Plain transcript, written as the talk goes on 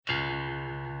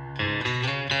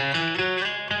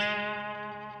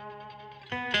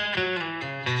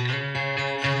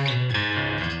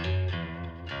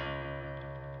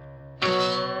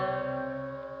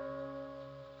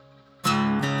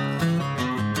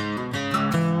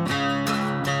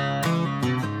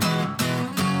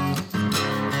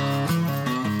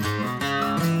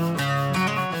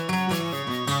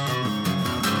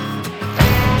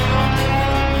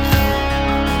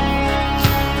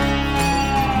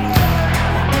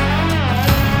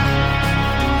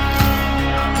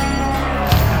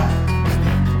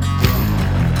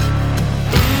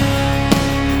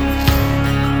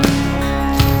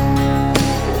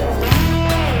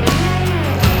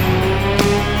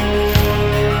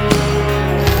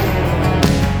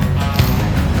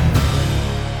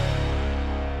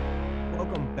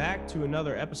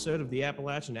another episode of the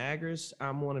Appalachian Agris.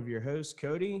 I'm one of your hosts,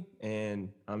 Cody, and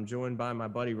I'm joined by my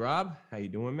buddy Rob. How you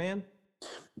doing, man?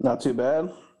 Not too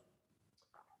bad.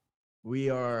 We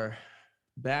are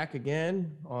back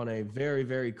again on a very,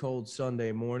 very cold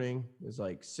Sunday morning. It's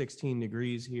like 16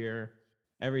 degrees here.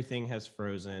 Everything has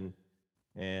frozen.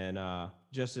 And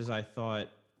just as I thought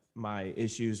my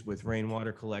issues with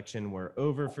rainwater collection were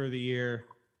over for the year,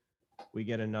 we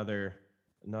get another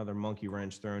monkey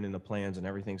wrench thrown in the plans and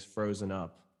everything's frozen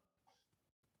up.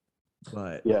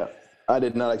 But yeah, I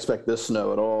did not expect this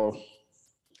snow at all.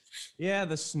 Yeah,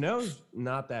 the snow's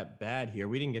not that bad here.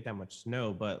 We didn't get that much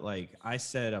snow, but like I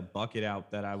set a bucket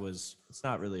out that it's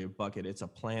not really a bucket, it's a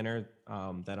planter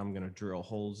that I'm going to drill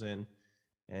holes in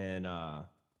and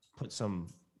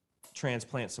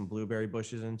transplant some blueberry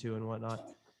bushes into and whatnot.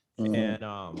 Mm-hmm.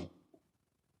 And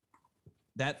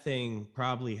that thing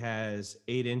probably has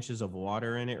 8 inches of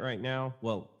water in it right now.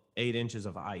 Well, 8 inches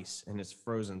of ice, and it's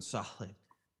frozen solid.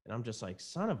 And I'm just like,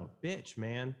 son of a bitch,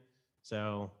 man.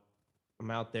 So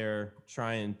I'm out there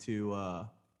trying to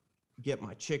get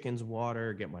my chickens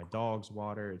water, get my dogs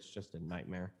water. It's just a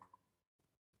nightmare.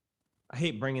 I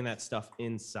hate bringing that stuff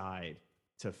inside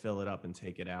to fill it up and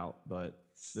take it out, but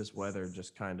this weather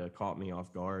just kind of caught me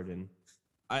off guard, and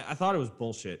I thought it was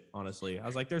bullshit, honestly. I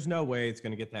was like, there's no way it's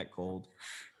going to get that cold.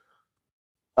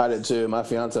 I did too. My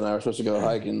fiance and I were supposed to go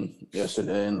hiking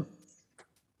yesterday, and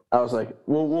I was like,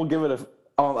 we'll give it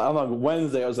on like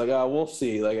Wednesday. I was like, we'll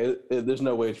see. Like, there's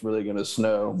no way it's really going to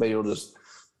snow. Maybe it'll just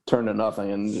turn to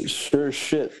nothing. And sure as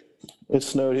shit, it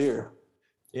snowed here.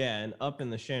 Yeah, and up in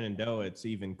the Shenandoah, it's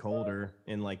even colder,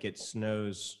 and like it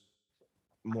snows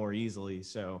more easily.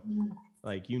 So,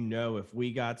 like, if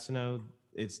we got snow,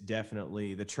 it's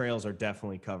definitely, the trails are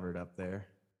definitely covered up there.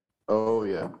 Oh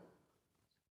yeah.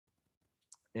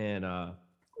 And I'm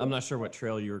not sure what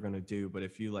trail you were going to do, but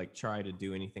if you like try to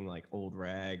do anything like Old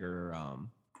Rag or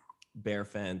Bear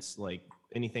Fence, like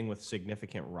anything with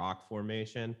significant rock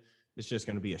formation, it's just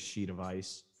going to be a sheet of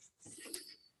ice.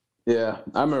 Yeah,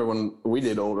 I remember when we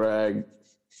did Old Rag,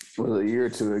 was a year or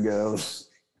two ago. It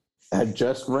had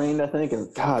just rained, I think,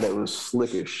 and God, it was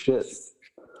slick as shit.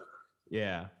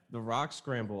 Yeah, the rock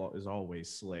scramble is always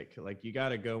slick. Like, you got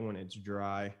to go when it's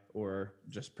dry or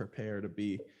just prepare to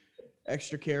be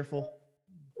extra careful.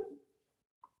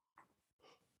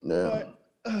 Yeah.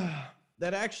 But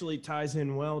that actually ties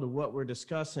in well to what we're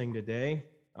discussing today.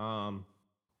 We're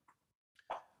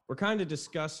kind of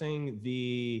discussing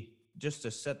just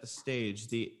to set the stage,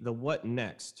 the what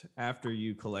next after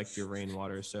you collect your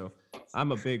rainwater. So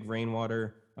I'm a big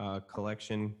rainwater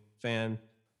collection fan.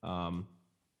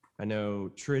 I know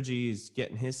Triggy's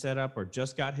getting his set up or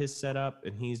just got his set up,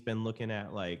 and he's been looking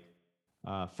at like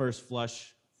first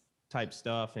flush type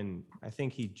stuff, and I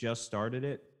think he just started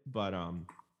it. But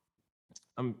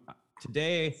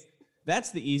today,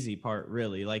 that's the easy part,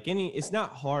 really. Like it's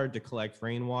not hard to collect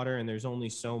rainwater, and there's only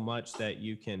so much that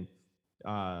you can.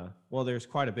 There's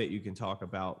quite a bit you can talk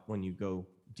about when you go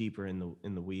deeper in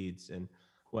the weeds and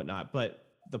whatnot. But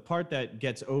the part that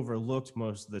gets overlooked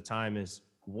most of the time is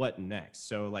what next.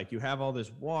 So like you have all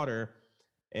this water,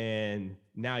 and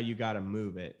now you got to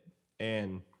move it.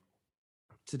 And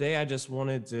today I just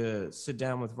wanted to sit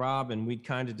down with Rob, and we'd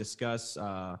kind of discuss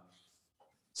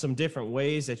some different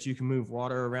ways that you can move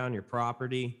water around your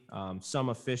property, some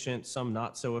efficient, some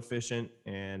not so efficient.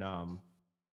 And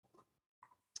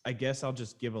I guess I'll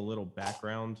just give a little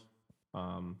background.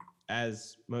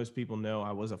 As most people know,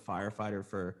 I was a firefighter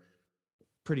for a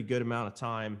pretty good amount of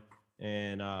time,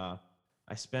 and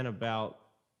I'd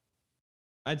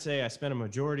say I spent a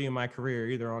majority of my career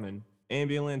either on an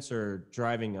ambulance or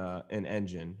driving an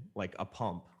engine, like a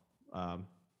pumper.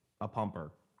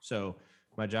 So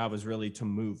my job was really to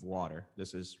move water.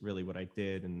 This is really what I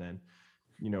did. And then,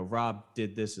 Rob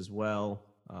did this as well.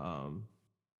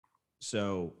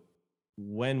 So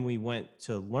when we went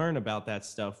to learn about that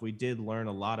stuff, we did learn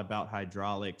a lot about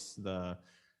hydraulics, the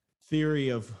theory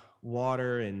of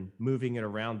water and moving it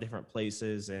around different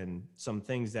places, and some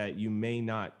things that you may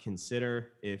not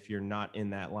consider if you're not in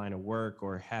that line of work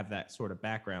or have that sort of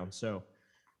background. So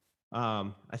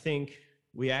I think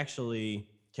we actually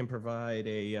can provide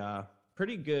a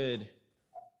pretty good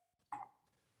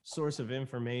source of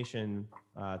information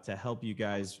to help you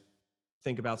guys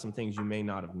think about some things you may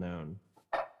not have known.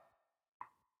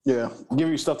 Yeah, give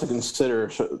you stuff to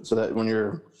consider so that when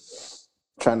you're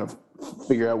trying to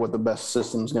figure out what the best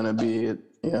system's going to be,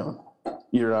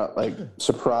 you're not like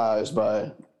surprised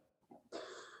by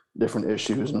different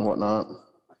issues and whatnot.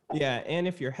 Yeah, and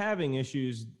if you're having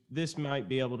issues, this might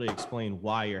be able to explain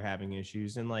why you're having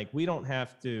issues. And like, we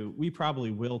probably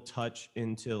will touch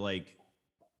into like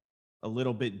a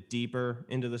little bit deeper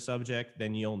into the subject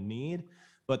than you'll need.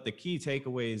 But the key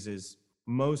takeaways is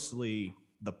mostly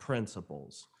the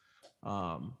principles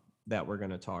that we're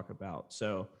going to talk about.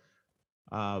 So,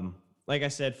 like I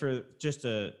said, for just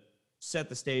to set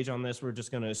the stage on this, we're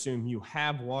just going to assume you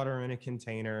have water in a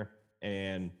container,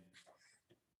 and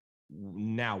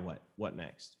now what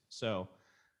next? So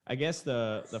I guess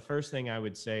the first thing I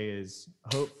would say is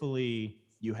hopefully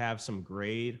you have some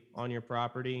grade on your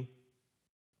property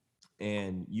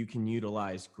and you can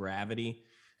utilize gravity.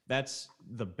 That's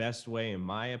the best way, in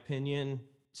my opinion,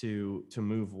 to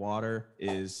move water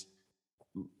is,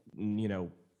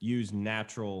 use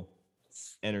natural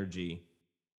energy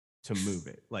to move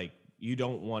it. Like, you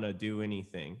don't want to do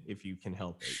anything if you can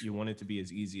help it. You want it to be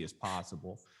as easy as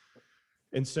possible.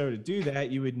 And so to do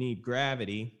that, you would need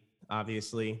gravity,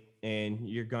 obviously, and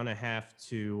you're going to have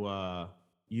to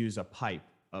use a pipe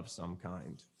of some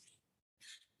kind.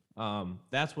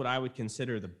 That's what I would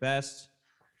consider the best.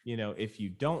 If you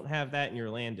don't have that and your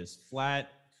land is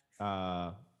flat,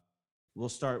 we'll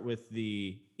start with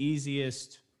the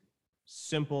easiest,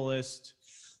 simplest,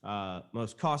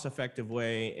 most cost-effective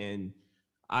way. And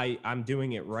I'm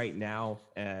doing it right now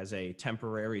as a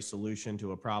temporary solution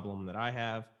to a problem that I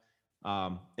have.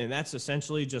 And that's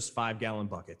essentially just 5-gallon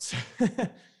buckets.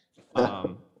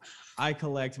 I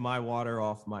collect my water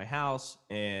off my house,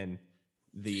 and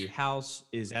the house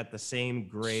is at the same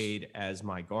grade as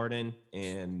my garden,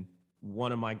 and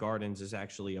one of my gardens is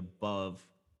actually above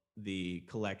the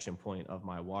collection point of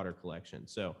my water collection.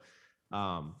 So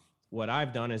what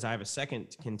I've done is I have a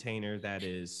second container that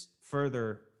is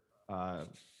further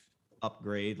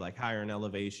upgrade, like higher in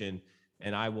elevation,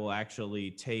 and I will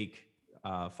actually take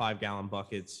 5-gallon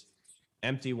buckets,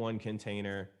 empty one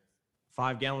container,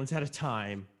 5 gallons at a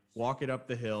time, walk it up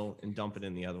the hill, and dump it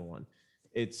in the other one.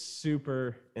 It's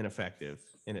super ineffective,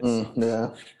 and it sucks. Yeah.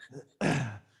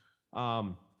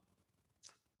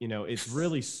 It's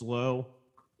really slow.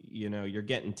 You're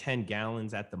getting 10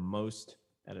 gallons at the most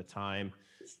at a time.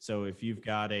 So if you've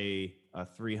got a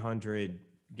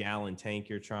 300-gallon tank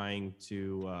you're trying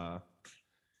to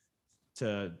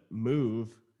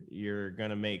move, you're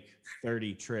going to make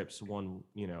 30 trips,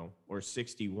 or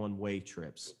 60 one-way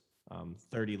trips,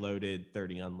 30 loaded,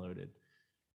 30 unloaded.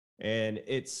 And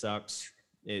it sucks.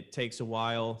 It takes a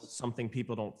while. Something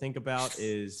people don't think about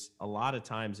is a lot of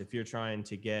times if you're trying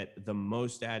to get the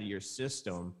most out of your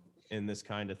system in this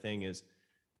kind of thing is,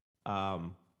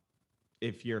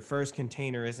 if your first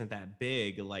container isn't that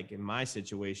big, like in my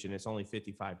situation, it's only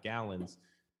 55 gallons.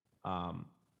 I'm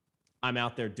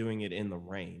out there doing it in the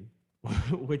rain,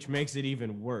 which makes it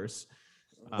even worse.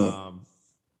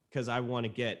 Because I want to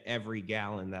get every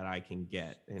gallon that I can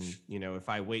get. And, if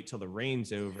I wait till the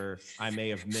rain's over, I may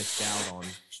have missed out on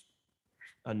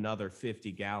another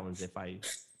 50 gallons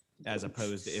as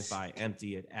opposed to if I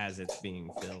empty it as it's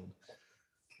being filled.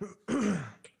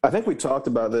 I think we talked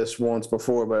about this once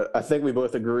before, but I think we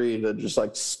both agree to just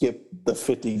like skip the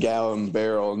 50-gallon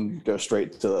barrel and go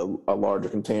straight to a larger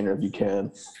container if you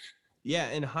can. Yeah,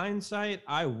 in hindsight,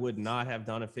 I would not have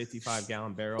done a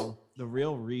 55-gallon barrel. The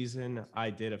real reason I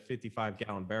did a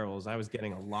 55-gallon barrel is I was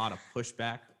getting a lot of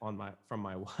pushback from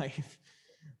my wife.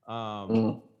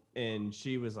 And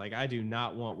she was like, I do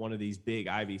not want one of these big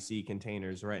IBC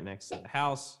containers right next to the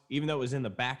house, even though it was in the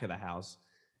back of the house.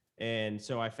 And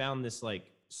so I found this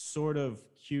like sort of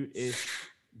cute-ish,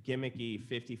 gimmicky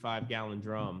 55-gallon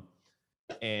drum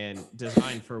and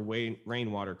designed for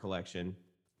rainwater collection.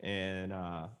 And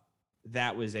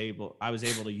I was able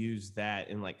to use that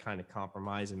and like kind of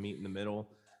compromise and meet in the middle.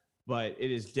 But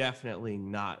it is definitely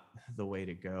not the way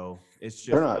to go. It's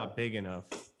just not big enough.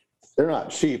 They're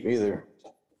not cheap either.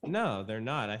 No, they're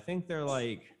not. I think they're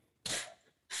like,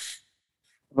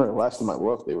 last time I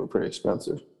looked, they were pretty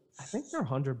expensive. I think they're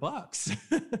 $100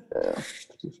 Yeah,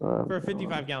 for a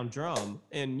 55-gallon drum.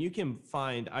 And you can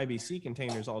find IBC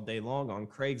containers all day long on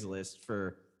Craigslist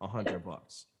for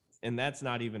 $100. And that's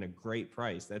not even a great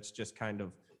price. That's just kind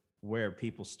of where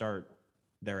people start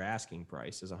their asking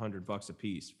price, is $100 a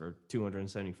piece for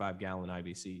 275-gallon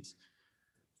IBCs.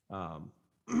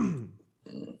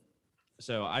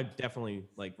 So I definitely,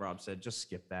 like Rob said, just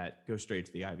skip that. Go straight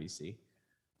to the IBC.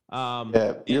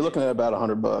 Yeah, you're looking at about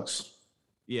 $100.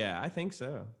 Yeah, I think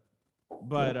so.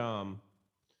 But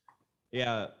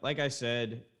yeah, like I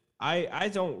said, I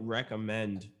don't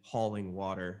recommend hauling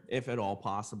water if at all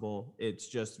possible. It's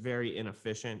just very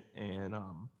inefficient and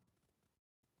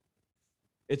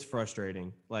it's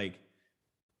frustrating. Like,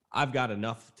 I've got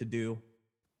enough to do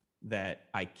that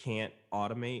I can't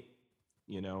automate.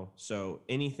 So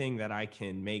anything that I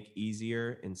can make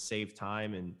easier and save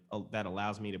time and that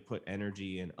allows me to put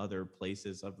energy in other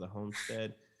places of the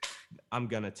homestead, I'm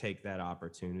going to take that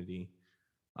opportunity.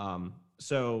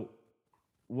 So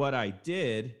what I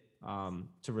did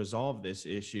to resolve this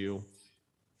issue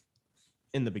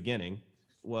in the beginning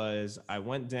was I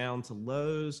went down to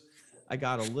Lowe's. I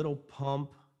got a little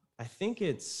pump. I think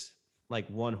it's like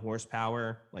 1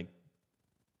 horsepower, like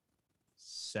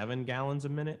 7 gallons a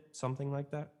minute, something like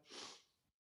that.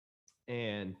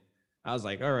 And I was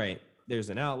like, all right, there's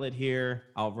an outlet here.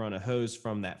 I'll run a hose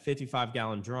from that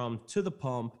 55-gallon drum to the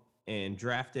pump and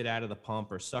draft it out of the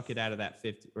pump, or suck it out of that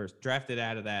 50, or draft it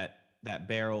out of that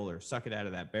barrel, or suck it out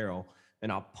of that barrel,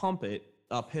 and I'll pump it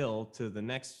uphill to the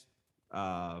next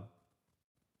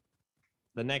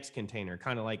container,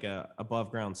 kind of like a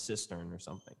above ground cistern or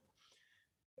something.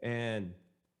 And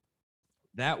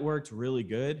that worked really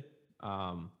good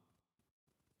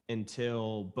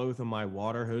until both of my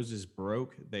water hoses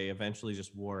broke. They eventually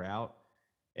just wore out.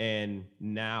 And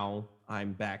now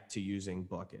I'm back to using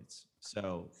buckets.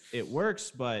 So it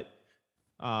works, but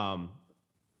I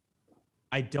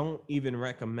don't even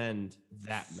recommend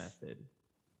that method.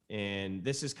 And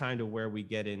this is kind of where we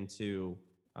get into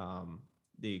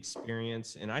the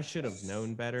experience. And I should have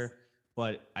known better,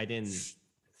 but I didn't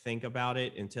think about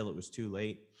it until it was too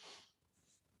late.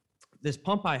 This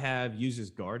pump I have uses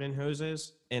garden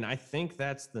hoses, and I think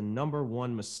that's the number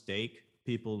one mistake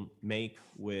people make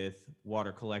with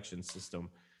water collection system,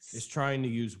 is trying to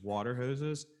use water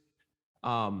hoses.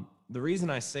 The reason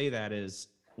I say that is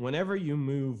whenever you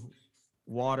move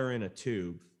water in a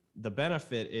tube, the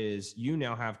benefit is you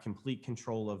now have complete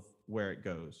control of where it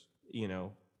goes.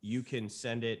 You can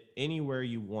send it anywhere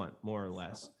you want, more or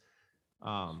less.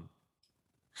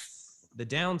 The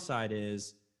downside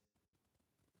is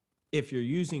if you're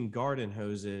using garden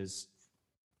hoses,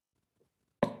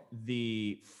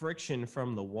 the friction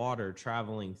from the water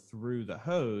traveling through the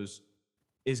hose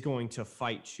is going to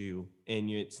fight you, and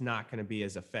it's not going to be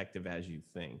as effective as you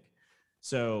think.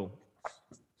 So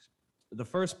the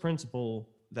first principle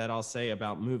that I'll say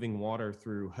about moving water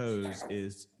through hose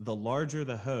is the larger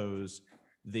the hose,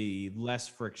 the less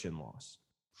friction loss.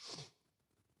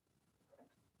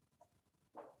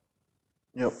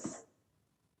 Yep.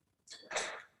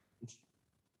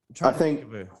 I think.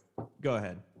 Go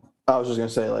ahead. I was just gonna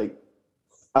say, like,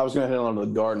 I was gonna hit on the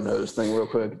garden hose thing real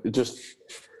quick.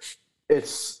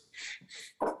 It's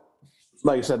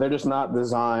like I said, they're just not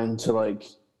designed to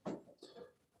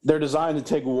they're designed to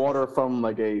take water from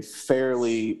like a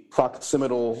fairly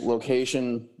proximal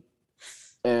location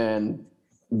and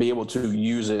be able to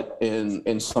use it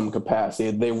in some capacity.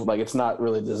 It's not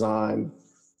really designed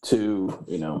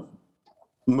to,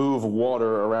 move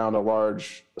water around a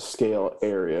large scale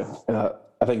area. And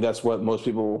I think that's what most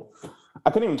people,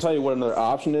 I couldn't even tell you what another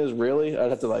option is, really.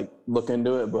 I'd have to look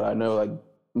into it, but I know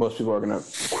most people are going to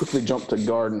quickly jump to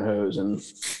garden hose. And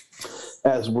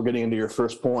as we're getting into your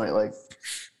first point,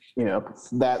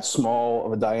 that small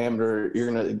of a diameter,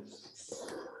 you're going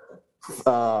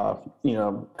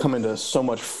to, come into so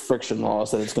much friction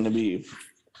loss that it's going to be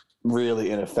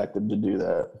really ineffective to do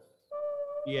that.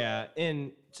 Yeah.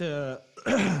 And to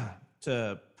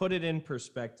put it in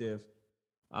perspective,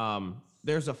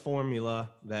 there's a formula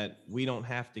that we don't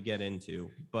have to get into,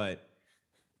 but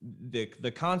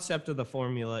the concept of the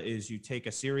formula is you take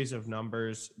a series of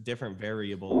numbers, different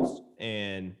variables,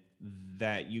 and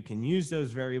that you can use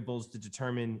those variables to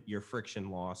determine your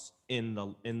friction loss in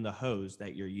the hose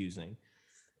that you're using.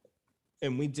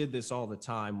 And we did this all the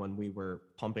time when we were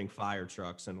pumping fire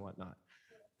trucks and whatnot.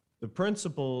 The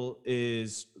principle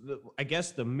is, I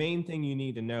guess the main thing you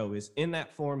need to know is in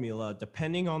that formula,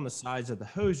 depending on the size of the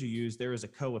hose you use, there is a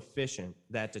coefficient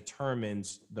that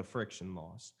determines the friction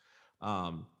loss.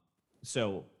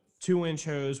 So 2-inch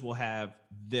hose will have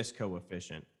this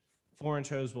coefficient. 4-inch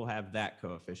hose will have that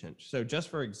coefficient. So just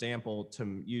for example,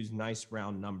 to use nice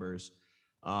round numbers,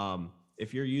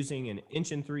 if you're using an 1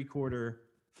 3/4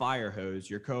 fire hose,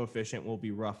 your coefficient will be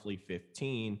roughly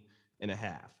 15.5.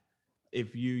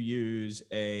 If you use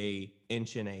a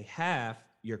 1.5 inch,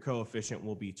 your coefficient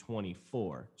will be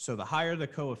 24. So the higher the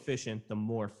coefficient, the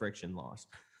more friction loss.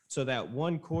 So that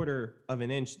 1/4 of an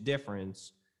inch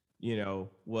difference,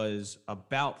 was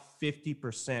about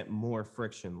 50% more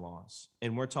friction loss.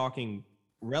 And we're talking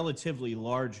relatively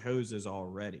large hoses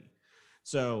already.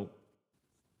 So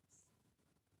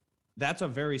that's a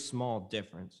very small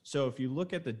difference. So if you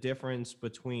look at the difference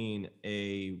between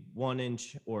a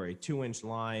 1-inch or a 2-inch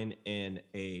line and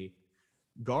a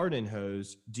garden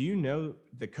hose, do you know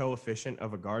the coefficient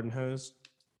of a garden hose?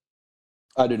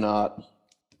 I do not.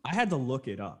 I had to look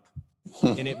it up.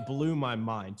 and it blew my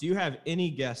mind. Do you have any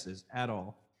guesses at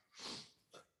all?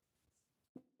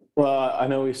 Well, I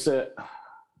know we said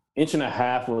 1.5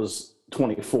 inches was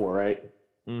 24, right?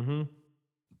 Mm-hmm.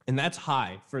 And that's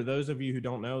high. For those of you who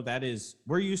don't know, that is,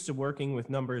 we're used to working with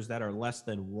numbers that are less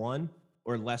than 1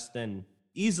 or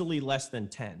easily less than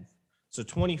 10. So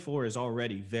 24 is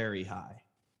already very high.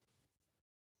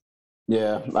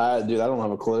 Yeah, I don't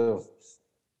have a clue.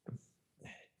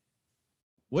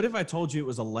 What if I told you it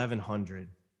was 1,100?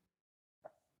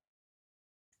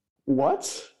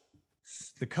 What?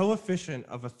 The coefficient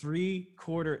of a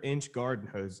 3/4 inch garden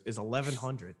hose is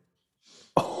 1,100.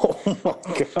 Oh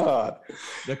my God.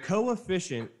 The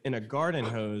coefficient in a garden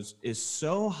hose is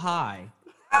so high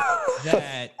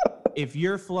that if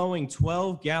you're flowing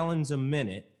 12 gallons a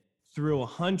minute through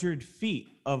 100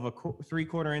 feet of a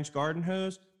 3/4 inch garden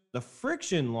hose, the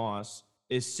friction loss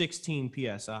is 16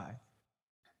 psi.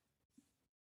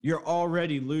 You're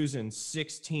already losing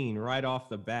 16 right off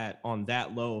the bat on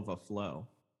that low of a flow.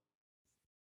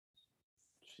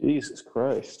 Jesus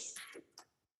Christ.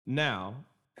 Now,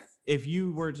 if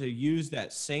you were to use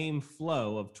that same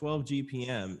flow of 12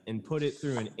 GPM and put it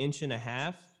through 1.5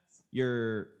 inches,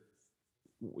 your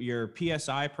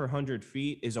PSI per 100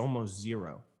 feet is almost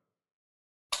 0.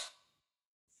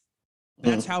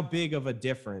 That's how big of a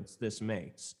difference this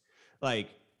makes. Like,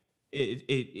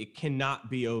 it cannot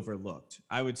be overlooked.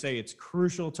 I would say it's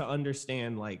crucial to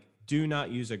understand, like, do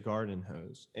not use a garden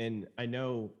hose. And I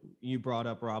know you brought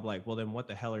up, Rob, like, well, then what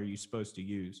the hell are you supposed to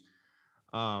use?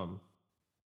 I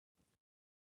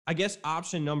guess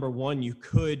option number 1, you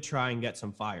could try and get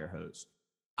some fire hose.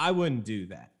 I wouldn't do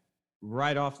that.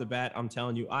 Right off the bat, I'm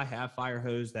telling you, I have fire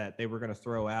hose that they were going to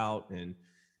throw out and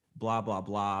blah, blah,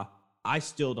 blah. I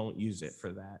still don't use it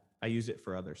for that. I use it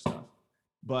for other stuff.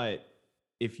 But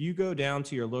if you go down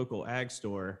to your local ag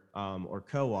store or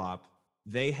co-op,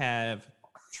 they have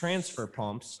transfer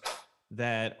pumps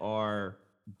that are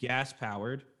gas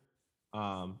powered.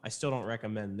 I still don't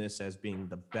recommend this as being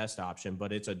the best option,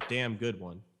 but it's a damn good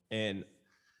one. And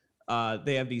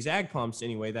they have these ag pumps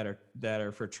anyway that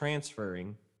are for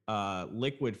transferring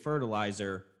liquid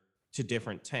fertilizer to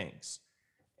different tanks.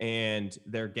 And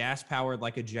they're gas powered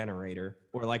like a generator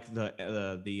or like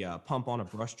the pump on a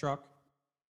brush truck.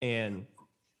 And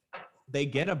they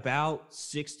get about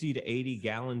 60 to 80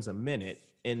 gallons a minute.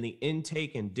 And the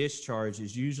intake and discharge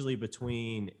is usually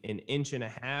between 1.5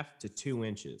 inches to 2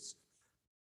 inches.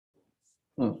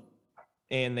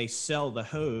 And they sell the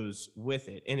hose with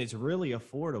it. And it's really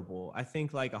affordable. I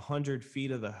think like 100 feet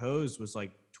of the hose was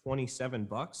like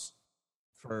 $27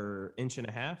 for 1.5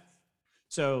 inches.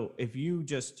 So if you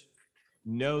just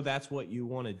know that's what you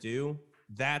want to do,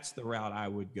 that's the route I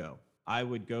would go. I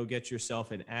would go get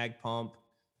yourself an ag pump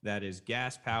that is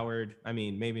gas powered. I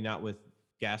mean, maybe not with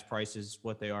gas prices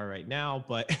what they are right now,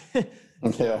 but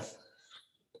yeah,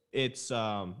 it's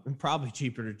probably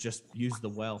cheaper to just use the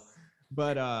well.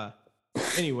 But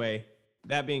anyway,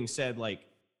 that being said, like,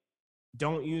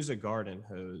 don't use a garden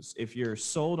hose. If you're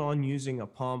sold on using a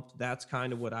pump, that's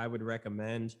kind of what I would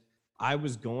recommend. I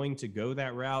was going to go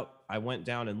that route. I went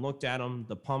down and looked at them.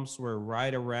 The pumps were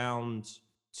right around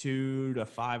 $200 to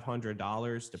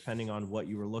 $500, depending on what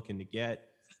you were looking to get.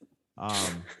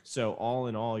 So all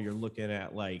in all, you're looking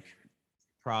at like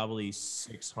probably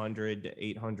 $600 to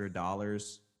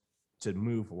 $800 to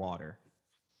move water.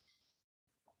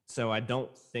 So I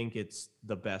don't think it's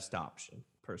the best option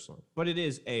personally, but it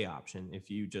is a option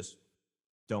if you just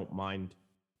don't mind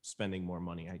spending more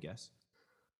money, I guess.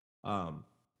 I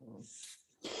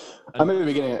may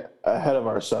be getting ahead of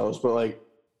ourselves, but like,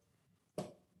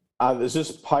 is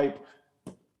this pipe,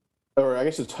 or I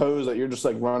guess it's hose that you're just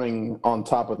like running on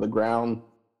top of the ground?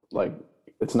 Like,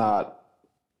 it's not.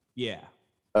 Yeah.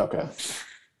 Okay.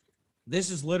 This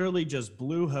is literally just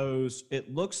blue hose.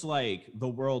 It looks like the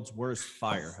world's worst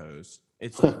fire hose.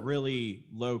 It's like really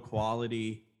low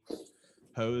quality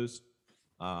hose.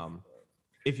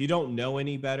 If you don't know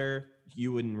any better,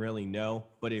 you wouldn't really know.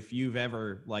 But if you've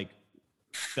ever like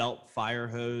felt fire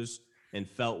hose and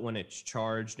felt when it's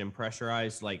charged and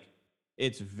pressurized, like,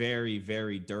 it's very,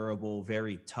 very durable,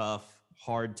 very tough,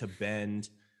 hard to bend.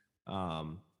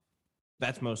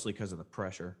 That's mostly because of the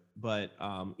pressure. But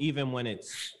even when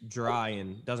it's dry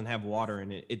and doesn't have water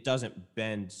in it, it doesn't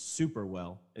bend super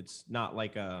well. It's not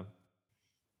like a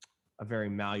very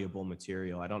malleable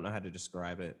material. I don't know how to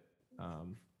describe it.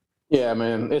 Yeah,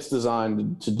 man, it's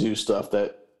designed to do stuff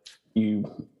that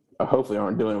you hopefully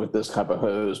aren't doing with this type of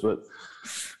hose, but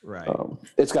right,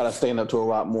 it's got to stand up to a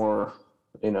lot more,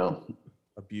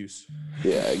 abuse.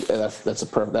 Yeah, that's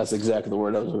exactly the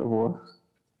word I was looking for.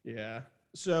 Yeah.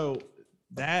 So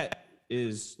that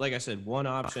is, like I said, one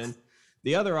option.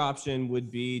 The other option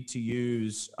would be to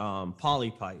use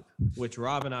polypipe, which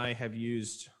Rob and I have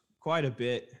used quite a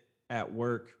bit at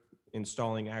work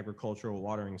installing agricultural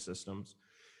watering systems.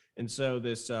 And so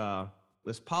this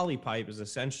polypipe is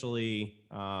essentially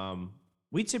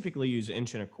we typically use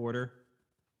 1.25 inch,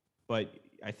 but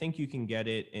I think you can get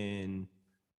it in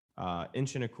 1.25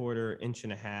 inch,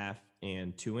 1.5 inch,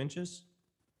 and 2 inches.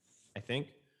 I think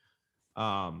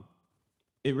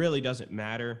it really doesn't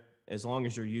matter. As long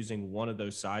as you're using one of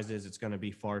those sizes, it's going to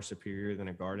be far superior than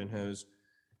a garden hose.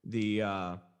 The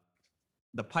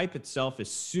pipe itself is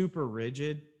super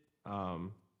rigid. Did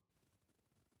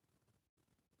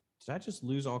I just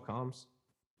lose all comms?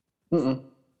 Mm-mm.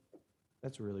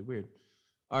 That's really weird.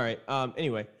 All right.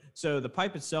 Anyway, so the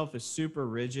pipe itself is super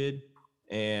rigid,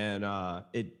 and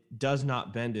it does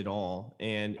not bend at all,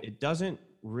 and it doesn't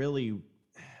really.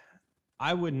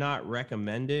 I would not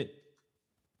recommend it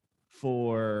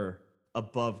for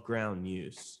above ground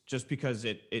use, just because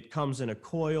it comes in a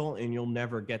coil, and you'll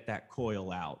never get that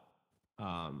coil out.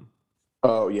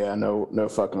 Oh yeah, no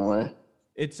fucking way.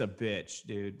 It's a bitch,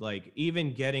 dude. Like,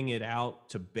 even getting it out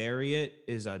to bury it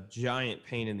is a giant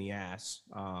pain in the ass.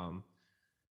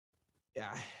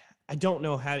 Yeah, I don't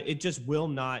know how it just will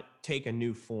not take a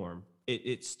new form.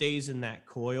 It stays in that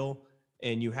coil,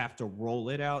 and you have to roll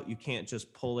it out. You can't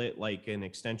just pull it like an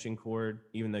extension cord,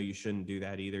 even though you shouldn't do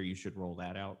that either. You should roll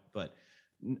that out. But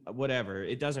whatever,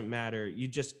 it doesn't matter. You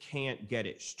just can't get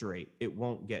it straight. It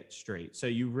won't get straight. So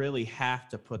you really have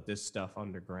to put this stuff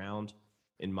underground,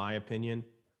 in my opinion.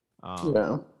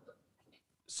 Yeah.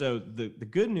 So the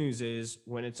good news is,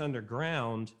 when it's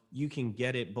underground, you can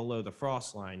get it below the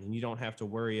frost line, and you don't have to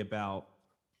worry about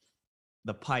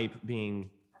the pipe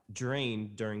being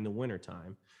drained during the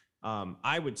wintertime.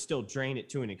 I would still drain it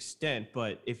to an extent,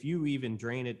 but if you even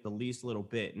drain it the least little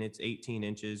bit and it's 18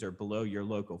 inches or below your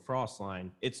local frost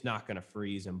line, it's not going to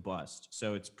freeze and bust.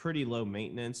 So it's pretty low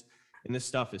maintenance, and this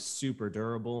stuff is super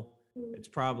durable. It's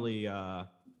probably at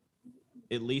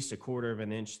least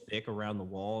 1/4 inch thick around the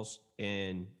walls,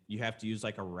 and you have to use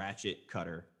like a ratchet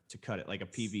cutter to cut it, like a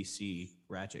PVC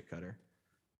ratchet cutter.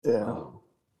 Yeah.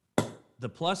 The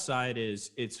plus side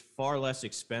is it's far less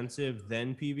expensive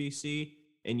than PVC,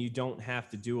 and you don't have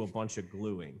to do a bunch of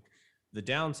gluing. The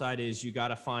downside is you got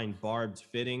to find barbed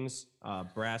fittings,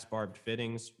 brass barbed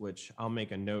fittings, which I'll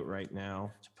make a note right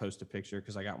now to post a picture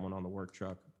because I got one on the work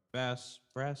truck. Brass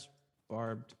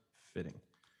barbed fitting.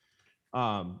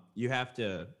 You have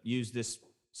to use this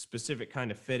specific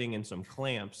kind of fitting and some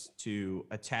clamps to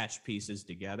attach pieces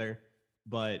together,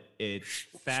 but it's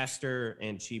faster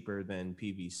and cheaper than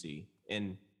PVC.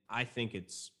 And I think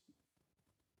it's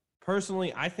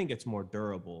more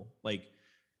durable. Like,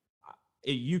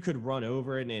 you could run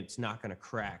over it and it's not going to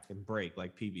crack and break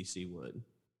like PVC would.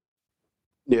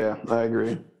 Yeah, I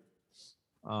agree.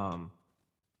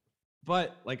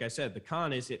 But like I said, the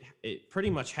con is it pretty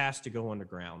much has to go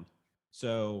underground.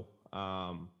 So,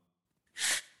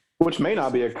 Which may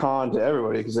not be a con to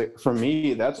everybody, because for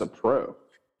me, that's a pro.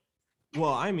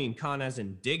 well, I mean, con as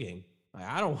in digging. Like,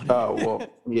 I don't want to. Oh well,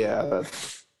 yeah.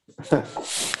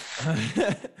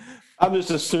 I'm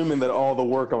just assuming that all the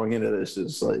work going into this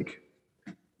is like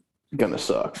gonna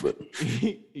suck, but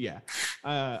Yeah.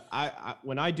 I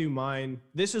when I do mine,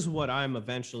 this is what I'm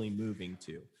eventually moving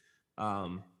to.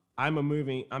 I'm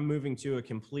moving to a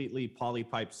completely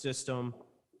polypipe system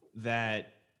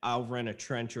that I'll rent a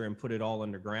trencher and put it all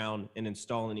underground and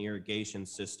install an irrigation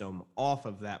system off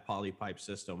of that polypipe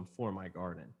system for my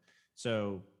garden.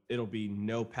 So it'll be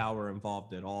no power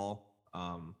involved at all.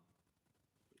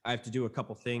 I have to do a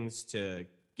couple things to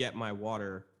get my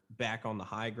water back on the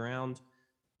high ground.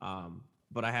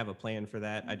 But I have a plan for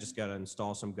that. I just got to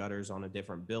install some gutters on a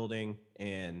different building,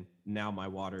 and now my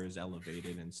water is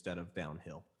elevated instead of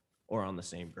downhill or on the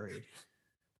same grade.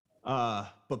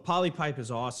 But polypipe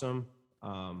is awesome.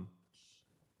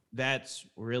 That's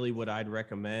really what I'd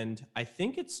recommend. I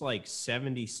think it's like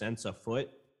 70 cents a foot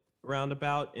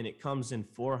roundabout, and it comes in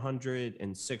 400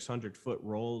 and 600 foot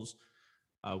rolls.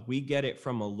 We get it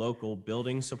from a local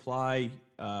building supply.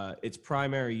 Its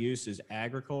primary use is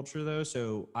agriculture, though,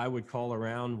 so I would call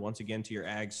around once again to your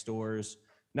ag stores.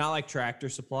 Not like Tractor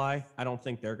Supply. I don't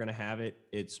think they're going to have it.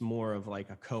 It's more of like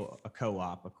a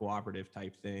co-op, a cooperative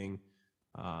type thing.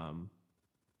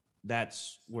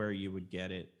 That's where you would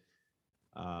get it.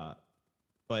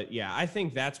 But yeah, I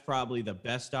think that's probably the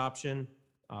best option.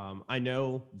 I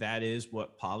know that is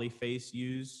what Polyface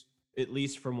use. At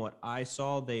least from what I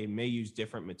saw, they may use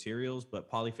different materials, but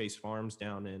Polyface Farms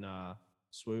down in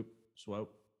Swope,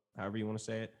 however you want to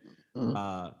say it,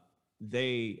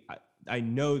 I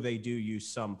know they do use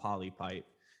some polypipe,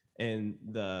 And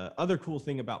the other cool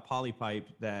thing about polypipe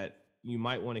that you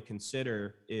might want to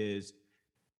consider is,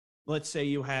 let's say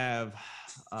you have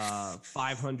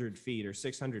 500 feet or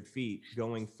 600 feet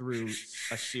going through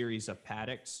a series of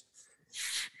paddocks.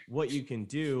 What you can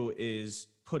do is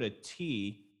put a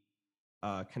T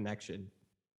connection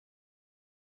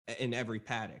in every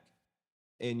paddock,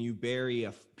 and you bury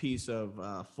a piece of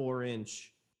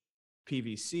 4-inch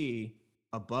PVC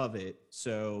above it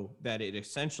so that it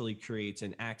essentially creates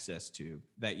an access tube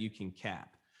that you can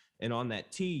cap. And on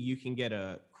that T, you can get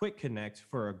a quick connect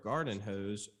for a garden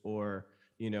hose, or,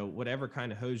 whatever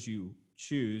kind of hose you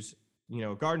choose.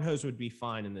 A garden hose would be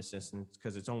fine in this instance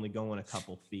because it's only going a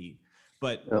couple feet.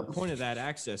 But the point of that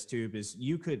access tube is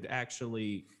you could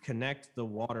actually connect the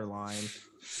water line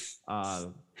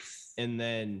and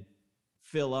then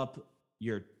fill up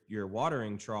your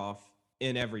watering trough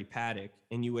in every paddock,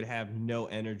 and you would have no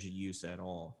energy use at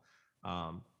all.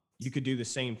 You could do the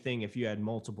same thing if you had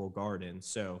multiple gardens.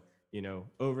 So,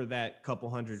 over that couple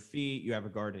 100 feet, you have a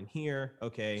garden here.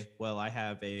 Okay, well, I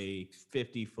have a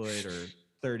 50-foot or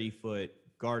 30-foot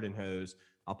garden hose.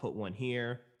 I'll put one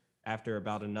here. After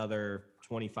about another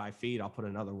 25 feet, I'll put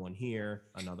another one here,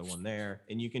 another one there.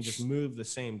 And you can just move the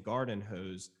same garden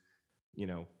hose,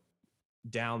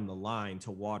 down the line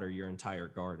to water your entire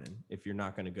garden if you're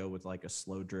not going to go with like a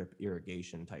slow drip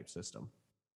irrigation type system.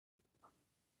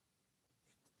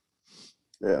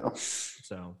 Yeah.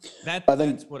 So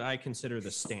that's what I consider the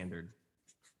standard.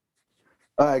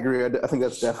 I agree. I think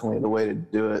that's definitely the way to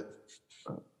do it.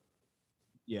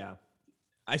 Yeah.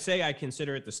 I say I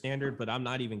consider it the standard, but I'm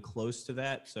not even close to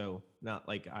that. So not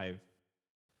like I've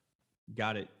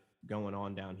got it going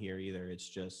on down here either. It's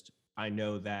just, I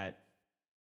know that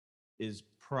is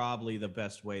probably the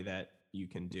best way that you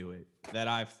can do it that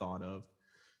I've thought of.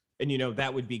 And,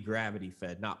 that would be gravity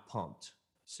fed, not pumped.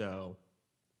 So,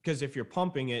 because if you're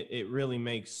pumping it, it really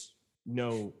makes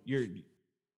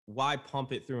why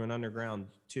pump it through an underground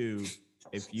tube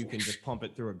if you can just pump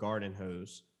it through a garden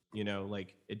hose?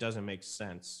 It doesn't make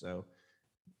sense. So,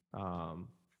 the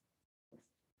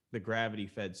gravity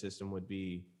fed system would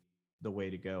be the way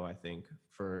to go, I think,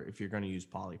 for if you're going to use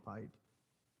polypipe.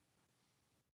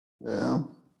 Yeah.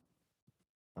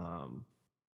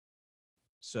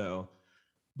 So,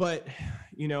 but,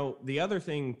 the other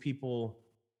thing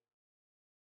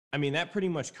that pretty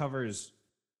much covers,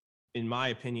 in my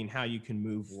opinion, how you can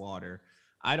move water.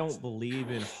 I don't believe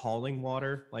in hauling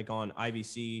water like on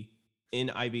IBC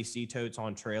totes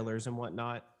on trailers and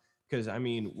whatnot. Because,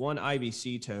 one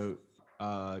IBC tote,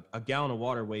 a gallon of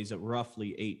water weighs at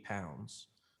roughly 8 pounds.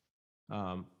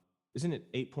 Isn't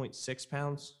it 8.6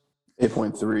 pounds?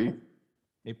 8.3.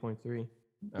 8.3.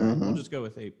 All right, we'll just go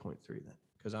with 8.3 then,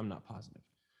 because I'm not positive.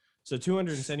 So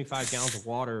 275 gallons of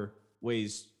water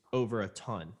weighs over a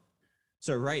ton.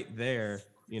 So right there,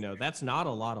 that's not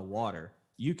a lot of water.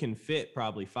 You can fit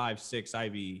probably 5-6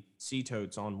 IBC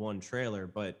totes on one trailer,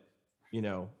 but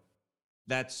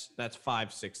that's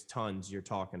 5-6 tons you're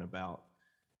talking about.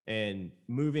 And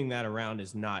moving that around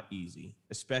is not easy,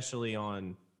 especially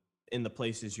in the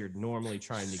places you're normally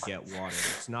trying to get water.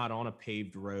 It's not on a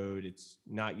paved road. It's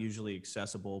not usually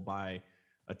accessible by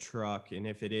a truck. And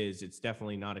if it is, it's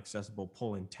definitely not accessible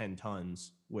pulling 10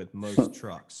 tons with most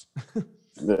trucks.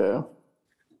 Yeah.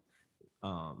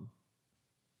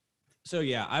 So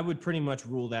yeah, I would pretty much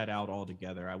rule that out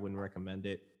altogether. I wouldn't recommend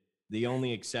it. The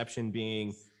only exception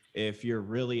being if you're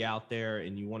really out there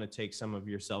and you want to take some of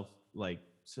your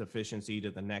self-sufficiency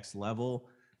to the next level,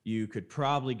 you could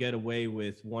probably get away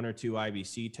with 1 or 2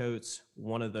 IBC totes,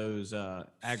 one of those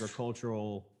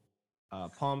agricultural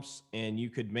pumps, and you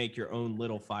could make your own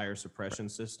little fire suppression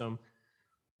system.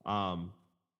 I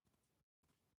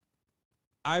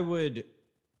would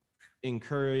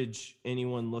encourage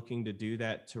anyone looking to do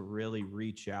that to really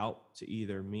reach out to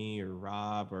either me or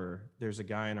Rob, or there's a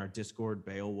guy in our Discord,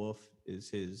 Beowulf is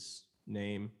his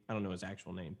name. I don't know his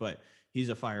actual name, but he's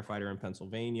a firefighter in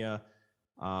Pennsylvania.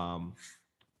 I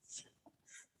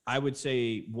would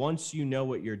say once you know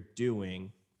what you're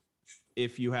doing,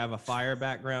 if you have a fire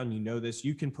background, this,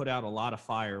 you can put out a lot of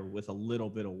fire with a little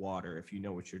bit of water if you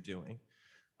know what you're doing.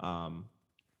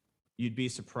 You'd be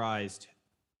surprised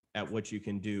at what you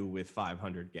can do with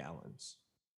 500 gallons.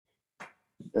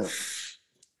 Yeah.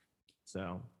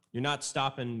 So you're not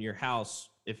stopping your house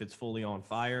if it's fully on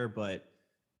fire, but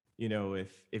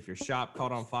if your shop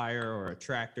caught on fire or a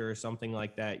tractor or something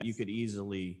like that, you could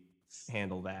easily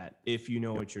handle that if you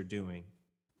know what you're doing.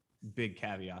 Big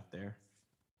caveat there.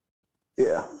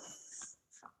 Yeah.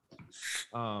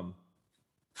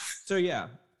 So yeah,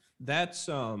 that's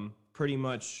pretty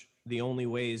much the only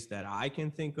ways that I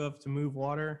can think of to move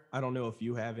water. I don't know if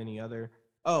you have any other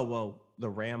Oh, well, the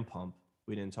ram pump.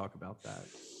 We didn't talk about that.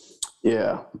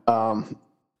 Yeah.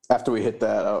 After we hit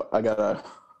that, I got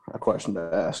a question to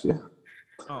ask you.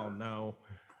 Oh no,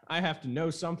 I have to know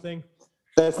something.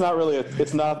 It's not really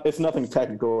it's nothing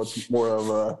technical. It's more of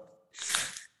a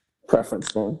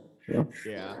preference thing. Yeah.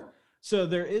 Yeah. So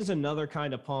there is another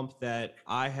kind of pump that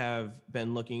I have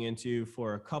been looking into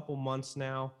for a couple months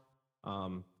now.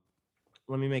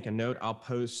 Let me make a note. I'll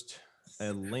post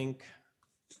a link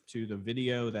to the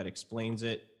video that explains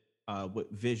it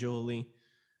visually,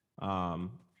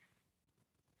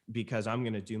 because I'm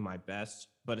going to do my best.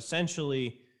 But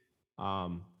essentially,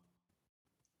 um,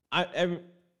 I'm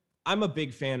a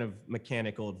big fan of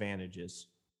mechanical advantages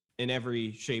in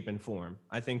every shape and form.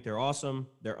 I think they're awesome,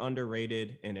 they're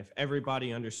underrated, and if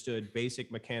everybody understood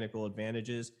basic mechanical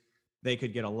advantages, they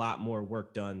could get a lot more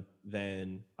work done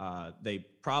than they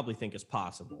probably think is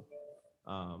possible.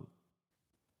 Um,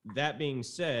 that being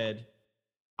said,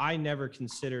 I never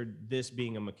considered this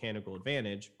being a mechanical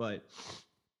advantage, but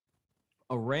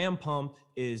a ram pump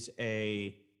is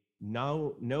a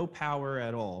no power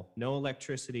at all, no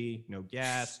electricity, no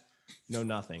gas, no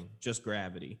nothing, just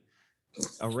gravity.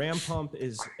 A ram pump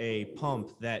is a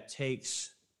pump that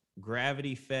takes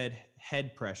gravity fed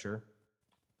head pressure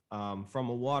from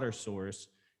a water source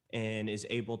and is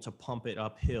able to pump it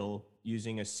uphill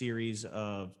using a series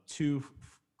of two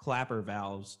clapper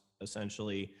valves,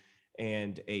 essentially,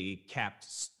 and a capped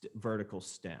vertical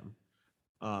stem.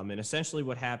 And essentially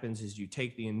what happens is you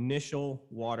take the initial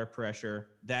water pressure,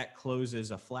 that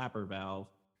closes a flapper valve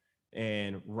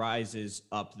and rises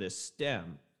up this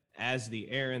stem. As the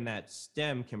air in that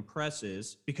stem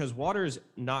compresses, because water is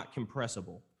not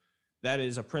compressible. That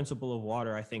is a principle of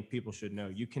water I think people should know.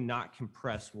 You cannot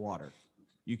compress water.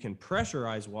 You can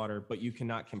pressurize water, but you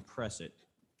cannot compress it.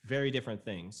 Very different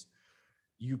things.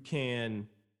 You can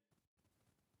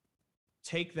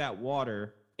take that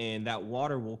water, and that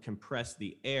water will compress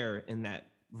the air in that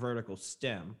vertical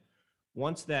stem.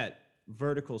 Once that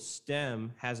vertical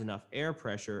stem has enough air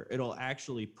pressure, it'll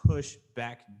actually push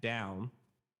back down,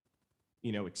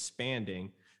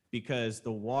 expanding, because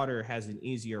the water has an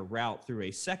easier route through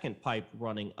a second pipe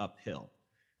running uphill.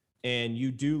 And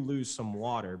you do lose some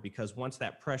water because once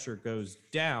that pressure goes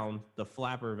down, the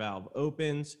flapper valve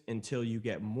opens until you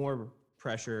get more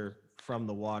pressure from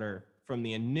the water from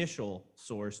the initial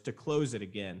source to close it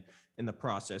again. And the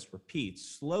process repeats,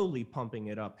 slowly pumping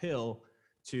it uphill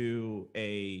to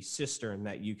a cistern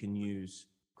that you can use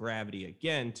gravity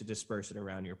again to disperse it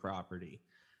around your property.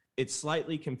 It's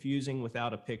slightly confusing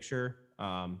without a picture,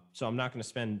 so I'm not going to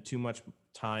spend too much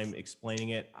time explaining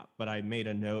it, but I made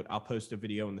a note. I'll post a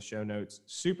video in the show notes.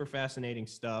 Super fascinating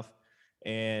stuff,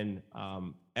 and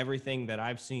everything that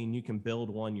I've seen, you can build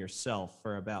one yourself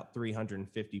for about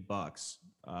 $350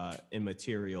 in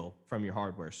material from your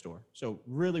hardware store. So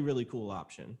really, really cool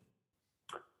option.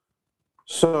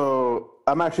 So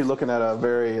I'm actually looking at a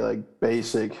very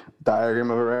basic diagram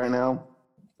of it right now,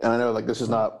 and I know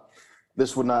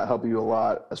this would not help you a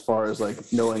lot as far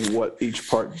as knowing what each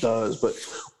part does, but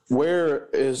where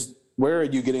are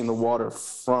you getting the water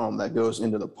from that goes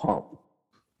into the pump?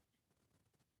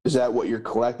 Is that what you're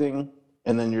collecting,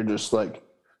 and then you're just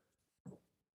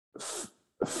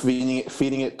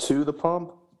feeding it to the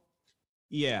pump?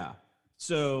 Yeah.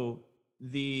 So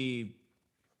the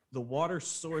water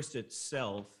source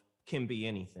itself can be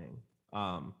anything.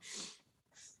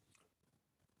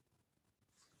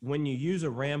 When you use a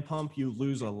ram pump, you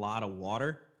lose a lot of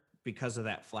water because of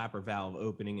that flapper valve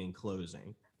opening and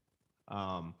closing.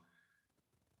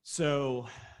 So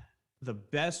the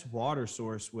best water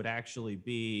source would actually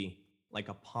be like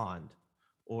a pond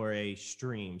or a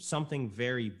stream, something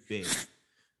very big,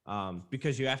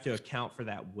 because you have to account for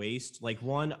that waste. Like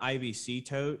one IBC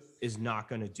tote is not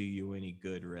going to do you any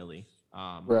good, really.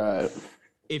 Right.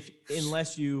 If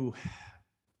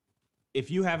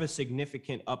you have a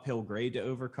significant uphill grade to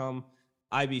overcome,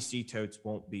 IBC totes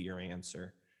won't be your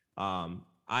answer.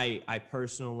 I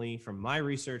personally, from my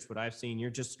research, what I've seen, you're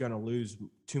just going to lose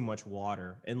too much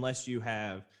water unless you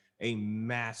have a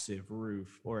massive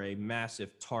roof or a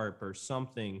massive tarp or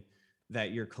something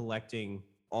that you're collecting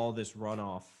all this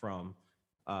runoff from.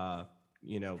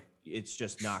 It's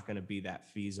just not going to be that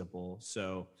feasible.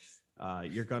 So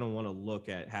you're going to want to look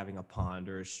at having a pond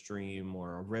or a stream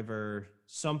or a river,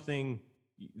 something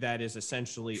that is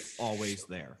essentially always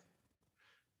there.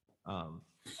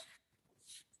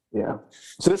 Yeah.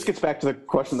 So this gets back to the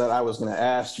question that I was going to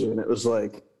ask you, and it was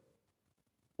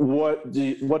what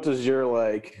does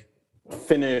your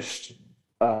finished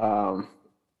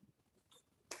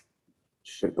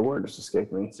shit, the word just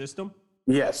escaped me. System?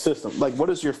 Yeah, system. Like, what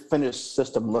does your finished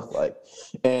system look like?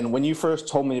 And when you first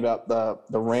told me about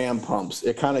the ram pumps,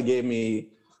 it kind of gave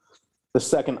me the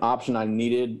second option I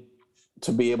needed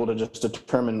to be able to just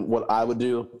determine what I would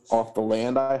do off the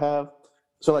land I have.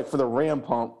 So, like for the ram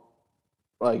pump,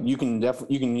 like you can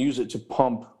use it to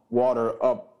pump water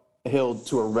uphill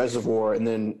to a reservoir and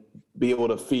then be able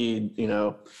to feed,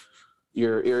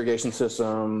 your irrigation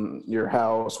system, your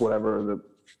house, whatever, the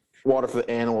water for the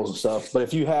animals and stuff. But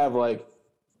if you have like,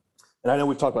 and I know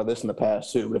we've talked about this in the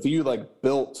past too, but if you like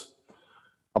built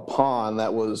a pond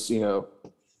that was,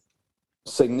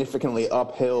 significantly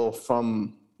uphill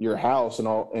from your house and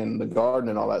all and the garden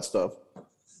and all that stuff,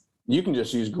 you can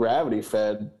just use gravity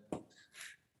fed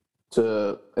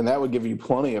and that would give you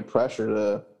plenty of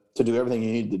pressure to do everything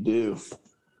you need to do.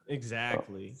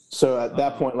 Exactly. So at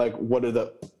that point, like what do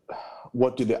the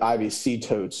IBC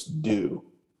totes do?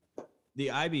 The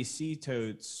IBC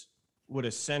totes would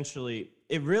essentially,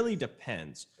 it really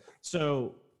depends.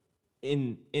 So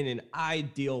in an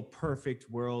ideal perfect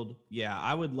world, yeah,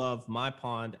 I would love my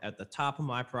pond at the top of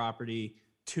my property,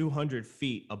 200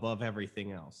 feet above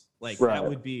everything else. Like that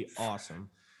would be awesome.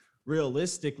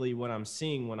 Realistically, what I'm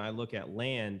seeing when I look at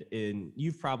land, and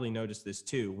you've probably noticed this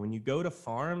too, when you go to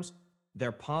farms,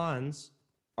 their ponds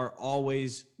are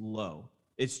always low.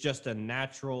 It's just a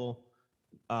natural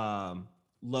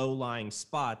low-lying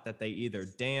spot that they either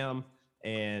dam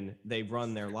and they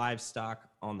run their livestock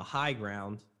on the high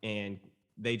ground and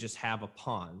they just have a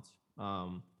pond.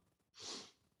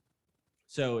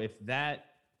 So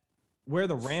where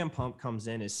the ram pump comes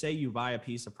in is, say you buy a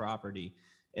piece of property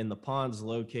and the pond's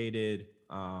located,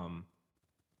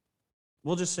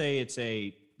 we'll just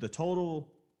say the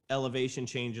total elevation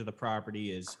change of the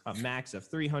property is a max of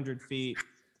 300 feet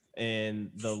and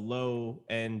the low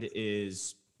end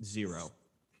is 0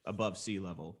 above sea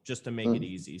level, just to make it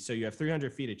easy. So you have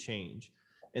 300 feet of change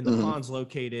and the pond's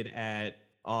located at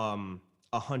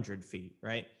 100 feet,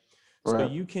 right? So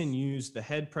you can use the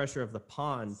head pressure of the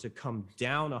pond to come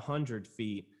down 100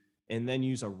 feet and then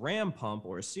use a ram pump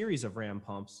or a series of ram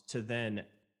pumps to then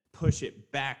push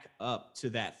it back up to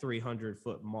that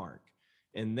 300-foot mark.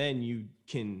 And then you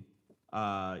can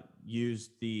use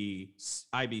the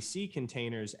IBC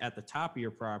containers at the top of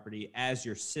your property as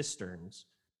your cisterns,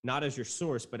 not as your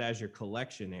source, but as your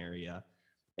collection area.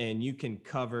 And you can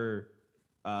cover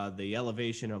the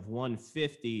elevation of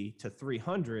 150 to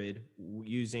 300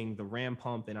 using the ram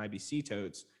pump and IBC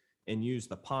totes, and use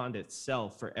the pond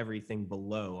itself for everything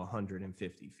below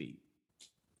 150 feet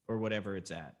or whatever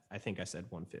it's at. I think I said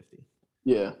 150.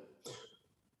 Yeah.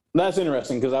 That's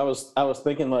interesting because I was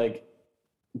thinking, like,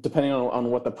 depending on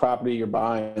what the property you're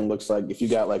buying looks like, if you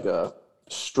got like a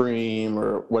stream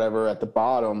or whatever at the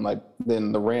bottom, like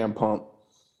then the ram pump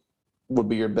would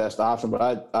be your best option.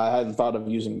 But I hadn't thought of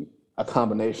using a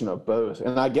combination of both.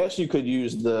 And I guess you could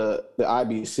use the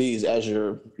IBCs as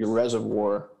your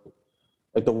reservoir,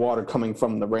 like the water coming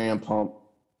from the ram pump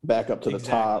back up to the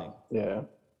top. Yeah.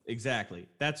 Exactly.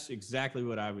 That's exactly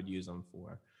what I would use them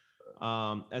for.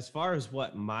 As far as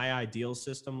what my ideal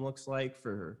system looks like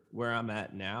for where I'm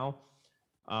at now,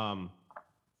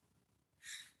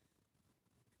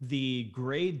 the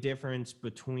grade difference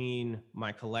between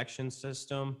my collection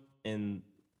system and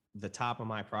the top of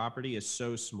my property is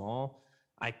so small,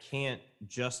 I can't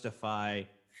justify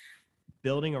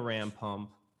building a ram pump,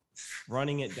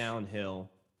 running it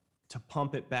downhill, to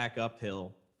pump it back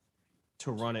uphill,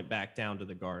 to run it back down to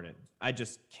the garden. I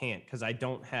just can't, because I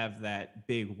don't have that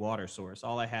big water source.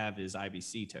 All I have is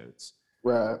IBC totes.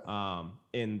 Right.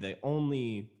 And the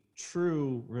only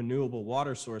true renewable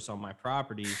water source on my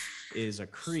property is a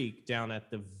creek down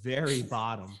at the very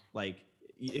bottom. Like,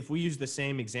 if we use the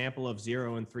same example of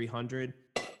 0 and 300,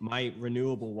 my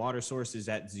renewable water source is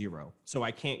at 0. So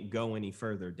I can't go any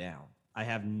further down. I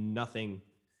have nothing.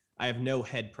 I have no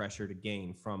head pressure to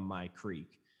gain from my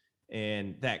creek.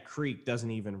 And that creek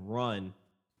doesn't even run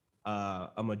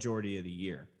a majority of the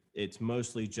year. It's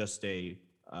mostly just a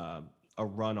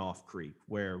runoff creek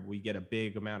where we get a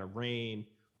big amount of rain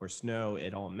or snow,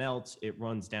 it all melts, it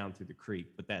runs down through the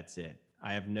creek, but that's it.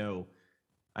 I have no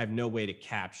way to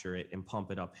capture it and pump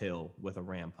it uphill with a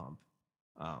ram pump.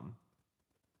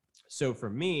 So for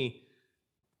me,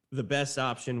 the best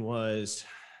option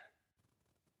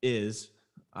is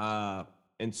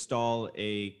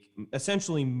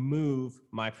essentially move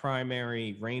my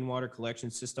primary rainwater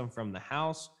collection system from the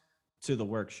house to the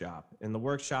workshop. And the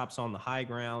workshop's on the high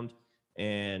ground,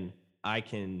 and I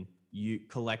can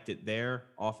collect it there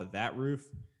off of that roof.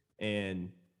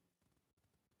 And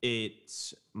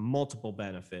it's multiple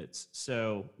benefits.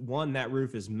 So one, that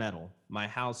roof is metal. My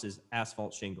house is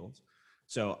asphalt shingles.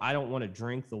 So I don't want to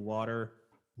drink the water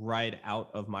right out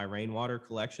of my rainwater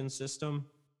collection system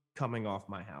coming off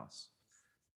my house.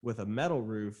 With a metal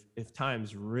roof, if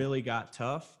times really got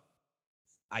tough,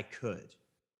 I could.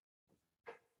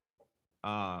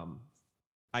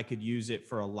 I could use it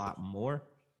for a lot more.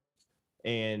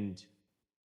 And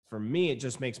for me, it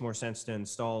just makes more sense to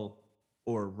install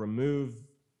or remove,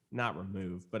 not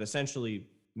remove, but essentially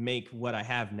make what I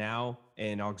have now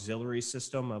an auxiliary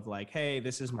system of like, hey,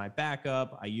 this is my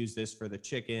backup. I use this for the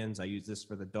chickens. I use this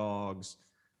for the dogs,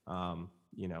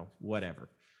 whatever.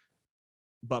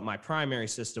 But my primary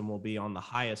system will be on the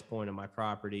highest point of my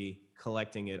property,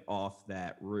 collecting it off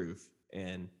that roof.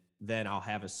 And then I'll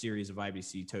have a series of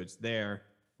IBC totes there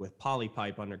with poly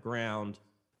pipe underground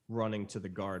running to the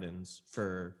gardens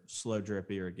for slow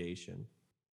drip irrigation.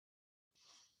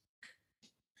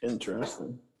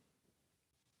 Interesting.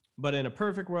 But in a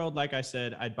perfect world, like I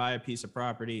said, I'd buy a piece of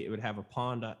property. It would have a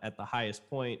pond at the highest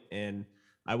point, and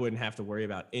I wouldn't have to worry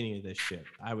about any of this shit.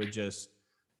 I would just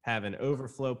have an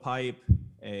overflow pipe,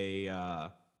 a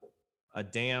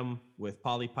dam with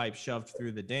poly pipe shoved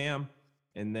through the dam,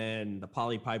 and then the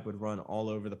poly pipe would run all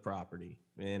over the property,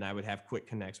 and I would have quick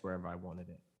connects wherever I wanted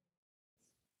it.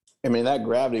 I mean, that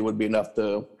gravity would be enough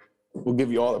will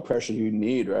give you all the pressure you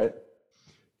need, right?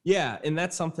 Yeah, and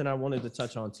that's something I wanted to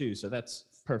touch on too. So that's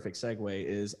perfect segue.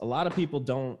 Is a lot of people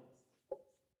don't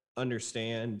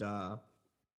understand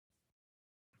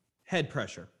head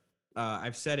pressure.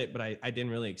 I've said it, but I didn't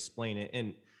really explain it.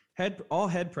 And all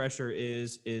head pressure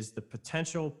is the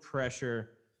potential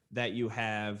pressure that you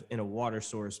have in a water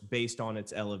source based on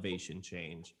its elevation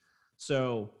change.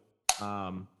 So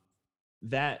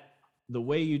that the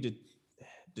way you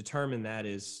determine that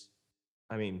is,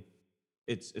 I mean,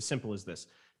 it's as simple as this.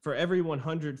 For every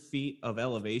 100 feet of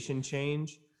elevation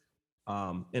change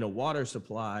in a water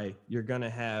supply, you're going to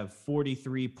have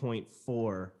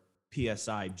 43.4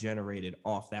 PSI generated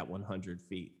off that 100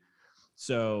 feet.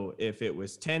 So if it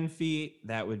was 10 feet,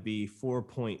 that would be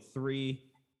 4.3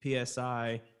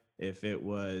 PSI. If it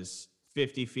was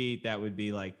 50 feet, that would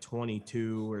be like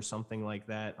 22 or something like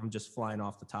that. I'm just flying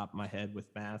off the top of my head with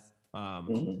math.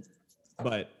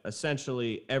 But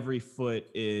essentially, every foot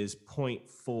is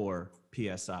 0.4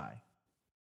 PSI.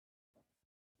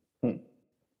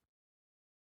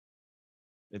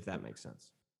 If that makes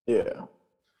sense. Yeah.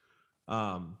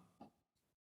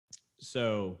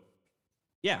 So,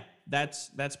 yeah,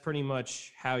 that's pretty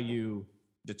much how you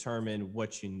determine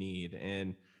what you need.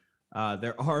 And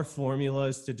there are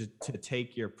formulas to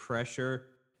take your pressure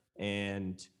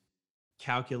and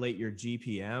calculate your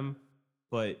GPM.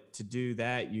 But to do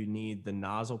that, you need the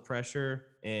nozzle pressure,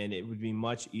 and it would be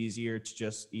much easier to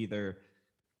just either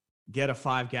get a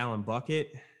 5-gallon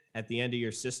bucket at the end of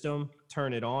your system,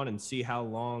 turn it on, and see how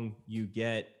long you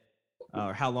get,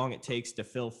 or how long it takes to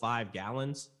fill 5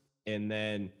 gallons, and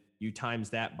then you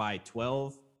times that by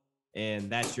 12, and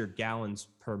that's your gallons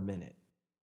per minute.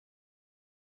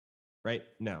 Right?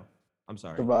 No, I'm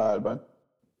sorry. Divide by.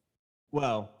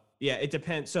 Well, yeah, it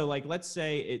depends. So, like, let's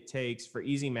say it takes, for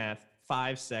easy math,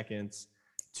 5 seconds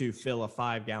to fill a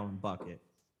 5-gallon bucket.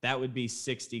 That would be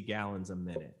 60 gallons a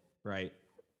minute, right?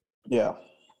 Yeah.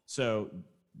 So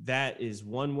that is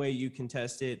one way you can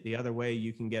test it. The other way,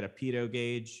 you can get a pitot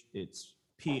gauge. It's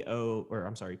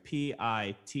PITOT,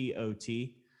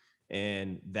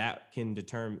 and that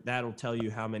can that'll tell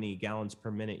you how many gallons per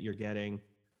minute you're getting.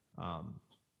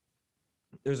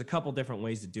 There's a couple different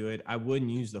ways to do it. I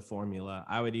wouldn't use the formula.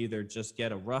 I would either just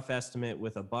get a rough estimate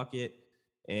with a bucket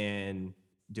and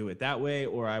do it that way,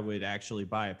 or I would actually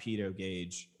buy a pitot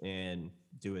gauge and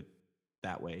do it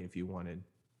that way if you wanted.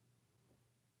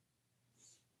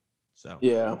 So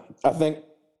yeah, I think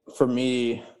for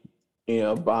me,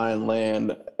 buying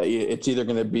land, it's either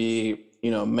going to be,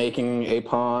 making a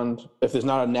pond. If there's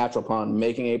not a natural pond,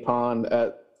 making a pond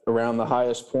at around the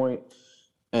highest point.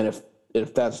 And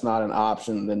if that's not an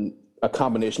option, then a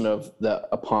combination of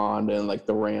a pond and like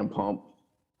the ram pump.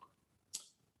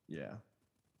 Yeah.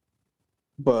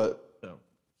 But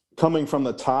coming from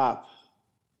the top,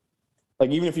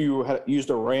 like even if you had used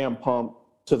a ram pump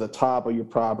to the top of your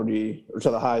property or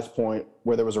to the highest point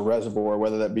where there was a reservoir,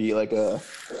 whether that be like a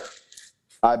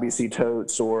IBC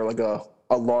totes or like a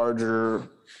larger,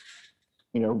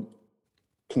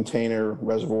 container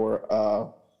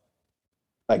reservoir,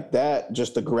 like that,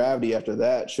 just the gravity after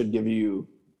that should give you,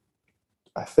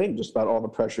 I think, just about all the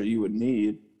pressure you would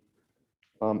need,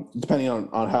 depending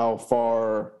on how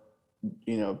far,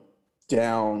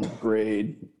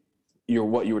 downgrade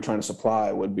what you were trying to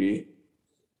supply would be.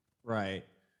 Right.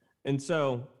 And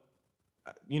so,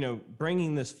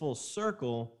 bringing this full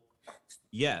circle,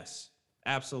 yes,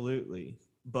 absolutely.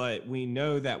 But we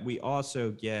know that we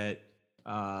also get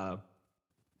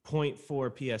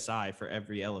 0.4 psi for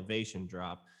every elevation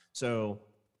drop. So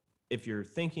if you're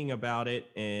thinking about it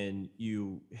and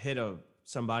you hit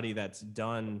somebody that's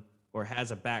done or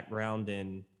has a background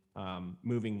in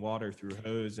moving water through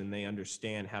hose and they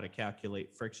understand how to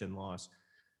calculate friction loss,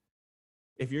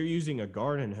 if you're using a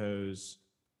garden hose,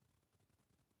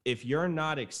 if you're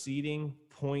not exceeding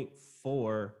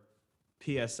 0.4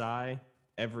 psi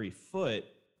every foot,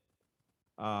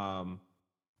 I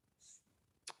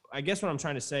guess what I'm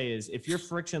trying to say is if your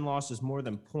friction loss is more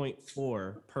than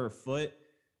 0.4 per foot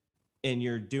and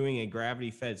you're doing a gravity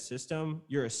fed system,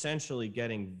 you're essentially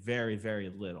getting very, very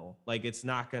little. Like it's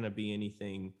not going to be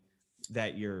anything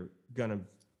that you're going to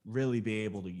really be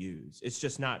able to use. It's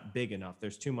just not big enough.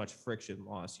 There's too much friction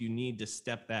loss. You need to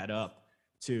step that up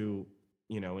to,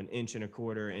 you know, 1.25 inches,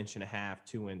 1.5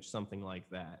 inches, 2 inch, something like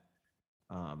that.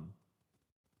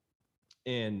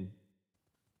 And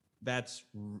that's,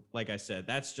 like I said,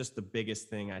 that's just the biggest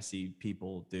thing I see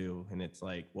people do. And it's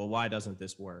like, well, why doesn't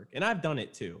this work? And I've done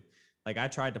it too. Like I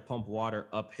tried to pump water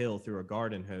uphill through a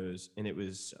garden hose and it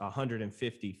was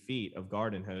 150 feet of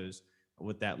garden hose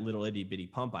with that little itty bitty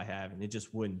pump I have. And it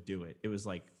just wouldn't do it. It was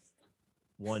like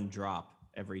one drop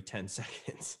every 10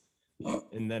 seconds.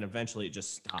 And then eventually it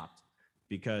just stopped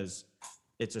because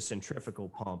it's a centrifugal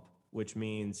pump, which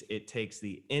means it takes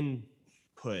the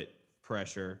input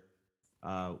pressure,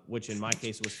 which in my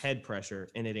case was head pressure,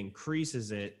 and it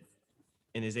increases it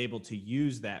and is able to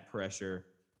use that pressure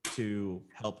to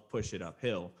help push it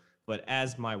uphill. But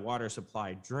as my water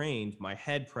supply drained, my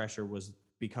head pressure was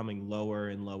becoming lower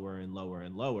and lower and lower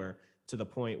and lower to the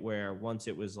point where once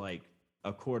it was like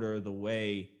a quarter of the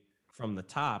way from the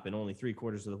top and only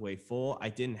 3/4 of the way full, I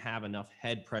didn't have enough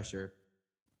head pressure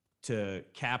to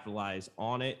capitalize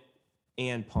on it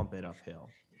and pump it uphill.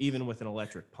 Even with an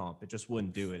electric pump, it just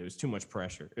wouldn't do it. It was too much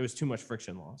pressure. It was too much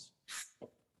friction loss.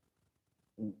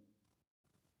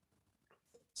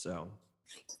 So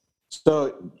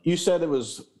you said it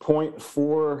was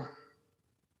 0.4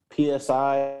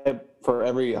 psi for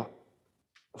every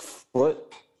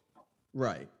foot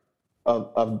right.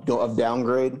 of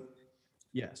downgrade.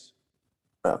 Yes.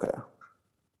 Okay.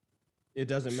 It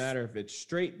doesn't matter if it's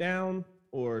straight down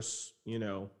or, you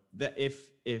know, that if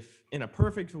in a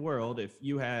perfect world, if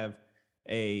you have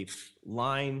a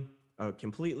line, a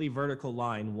completely vertical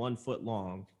line, 1 foot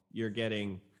long, you're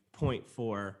getting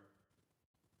 0.4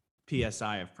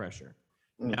 psi of pressure.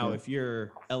 Mm-hmm. Now, if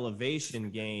your elevation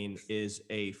gain is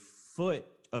a foot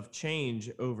of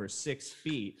change over 6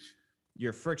 feet,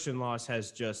 your friction loss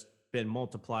has just been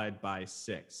multiplied by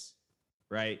 6,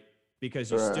 right?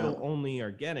 Because you still only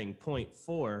are getting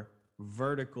 0.4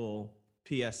 vertical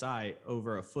psi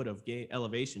over a foot of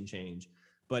elevation change,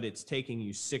 but it's taking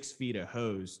you 6 feet of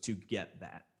hose to get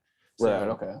that.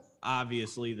 So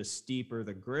obviously, the steeper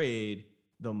the grade,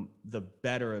 the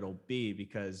better it'll be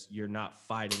because you're not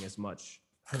fighting as much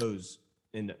hose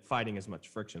and fighting as much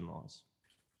friction loss.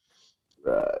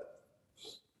 Right.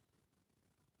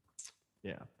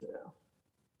 Yeah.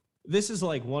 This is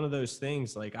like one of those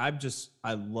things, like I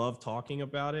love talking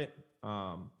about it.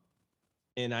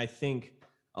 And I think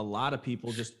a lot of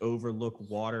people just overlook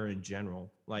water in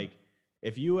general. Like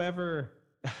if you ever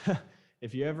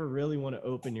really want to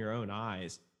open your own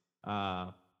eyes,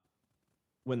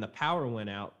 when the power went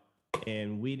out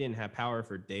and we didn't have power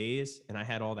for days and I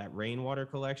had all that rainwater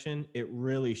collection, it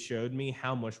really showed me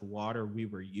how much water we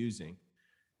were using.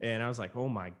 And I was like, oh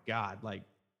my God, like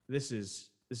this is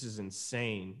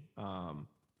insane.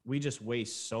 We just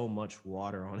waste so much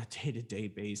water on a day-to-day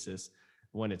basis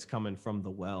when it's coming from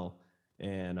the well.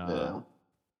 And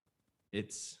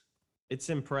it's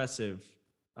impressive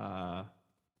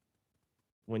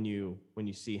when you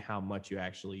see how much you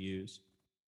actually use.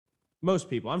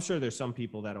 Most people, I'm sure there's some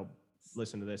people that'll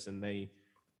listen to this and they,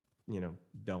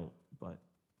 don't, but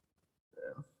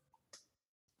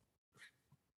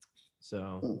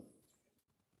so,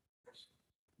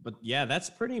 but yeah,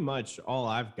 that's pretty much all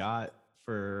I've got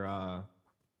for,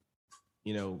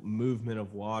 movement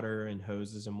of water and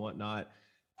hoses and whatnot.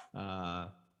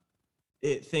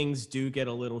 Things do get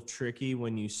a little tricky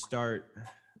when you start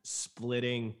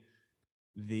splitting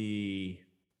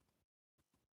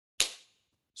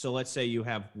so let's say you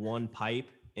have one pipe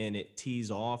and it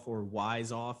tees off or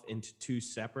Y's off into 2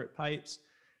 separate pipes.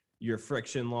 Your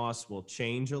friction loss will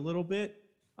change a little bit,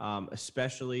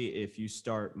 especially if you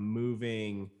start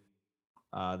moving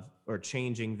or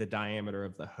changing the diameter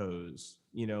of the hose.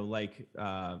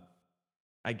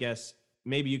 I guess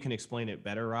maybe you can explain it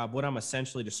better, Rob. What I'm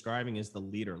essentially describing is the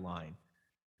leader line.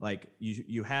 Like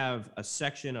you have a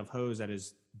section of hose that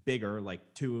is bigger,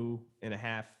 like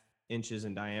 2.5 inches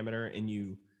in diameter, and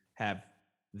you have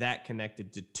that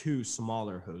connected to two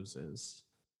smaller hoses.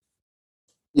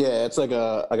 Yeah, it's like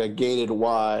a gated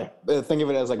Y. Think of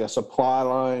it as like a supply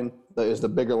line that is the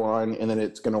bigger line, and then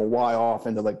it's gonna Y off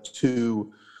into like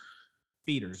two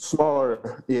Feeders.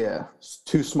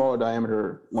 two smaller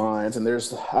diameter lines. And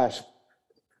there's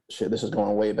shit, this is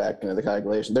going way back into the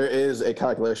calculation. There is a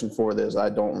calculation for this. I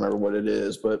don't remember what it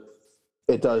is, but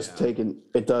it does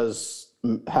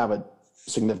have a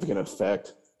significant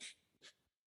effect.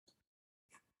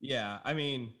 Yeah, I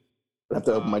mean, I have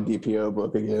to open my DPO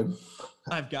book again.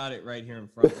 I've got it right here in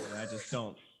front of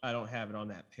me. I don't have it on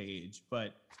that page.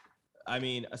 But I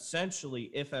mean, essentially,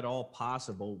 if at all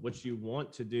possible, what you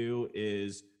want to do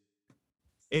is,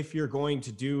 if you're going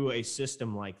to do a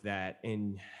system like that,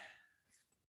 and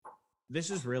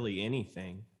this is really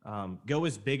anything, go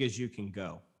as big as you can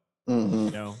go. Mm-hmm.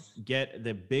 You know, get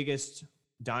the biggest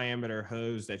diameter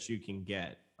hose that you can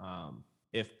get.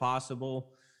 If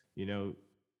possible, you know,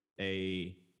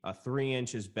 a 3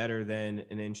 inch is better than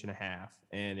 1.5 inches.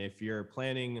 And if you're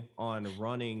planning on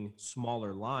running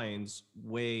smaller lines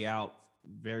way out,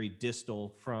 very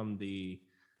distal from the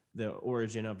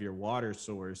origin of your water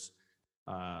source,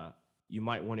 you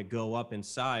might want to go up in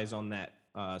size on that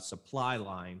supply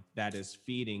line that is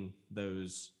feeding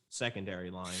those secondary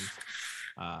lines.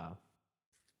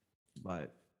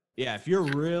 But yeah, if you're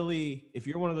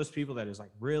one of those people that is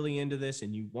like really into this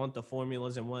and you want the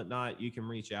formulas and whatnot, you can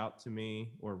reach out to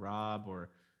me or Rob, or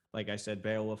like I said,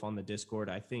 Beowulf on the Discord.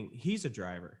 I think he's a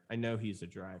driver. I know he's a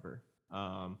driver.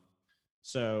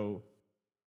 So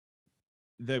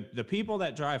the people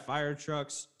that drive fire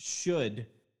trucks should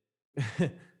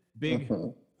big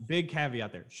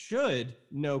caveat there, should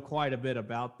know quite a bit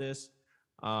about this.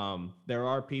 There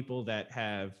are people that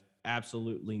have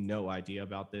absolutely no idea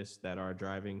about this that are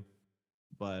driving,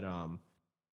 but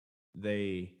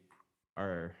they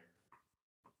are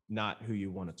not who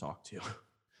you want to talk to.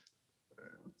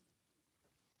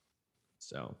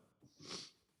 So,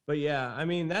 but yeah, I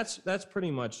mean, that's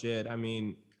pretty much it. I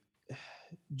mean,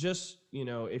 just, you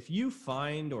know, if you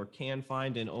find or can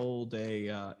find an old,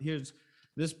 here's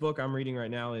this book I'm reading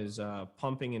right now is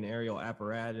Pumping and Aerial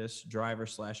Apparatus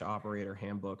Driver/Operator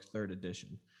Handbook, 3rd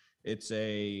edition. It's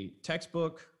a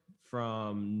textbook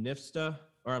from IFSTA.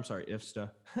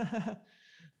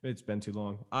 It's been too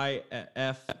long.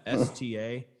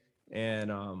 IFSTA.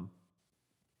 And,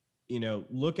 you know,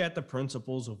 look at the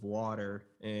principles of water,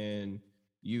 and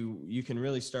you can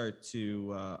really start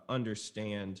to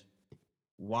understand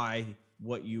why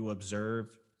what you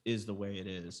observe is the way it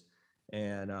is.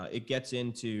 And it gets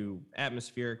into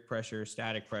atmospheric pressure,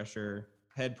 static pressure,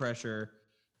 head pressure,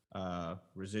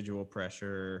 residual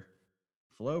pressure,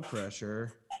 flow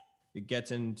pressure. It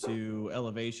gets into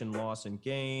elevation loss and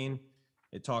gain.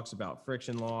 It talks about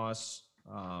friction loss.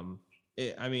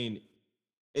 I mean,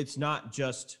 it's not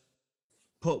just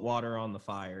put water on the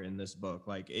fire in this book.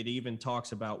 Like, it even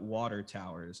talks about water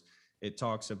towers. It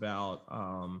talks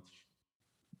about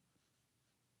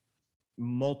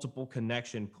multiple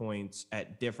connection points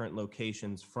at different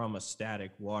locations from a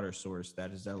static water source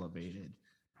that is elevated.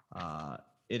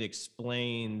 It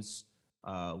explains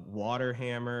water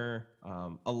hammer,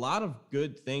 a lot of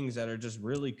good things that are just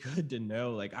really good to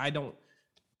know. Like, I don't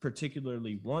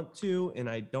particularly want to, and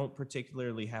I don't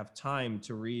particularly have time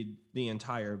to read the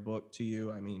entire book to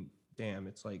you. I mean, damn,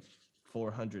 it's like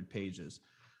 400 pages.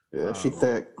 Yeah, she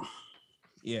thick.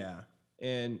 Yeah.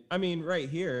 And I mean, right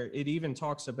here, it even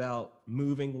talks about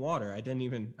moving water. I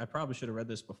probably should have read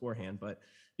this beforehand, but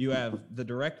you have the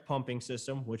direct pumping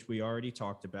system, which we already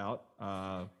talked about.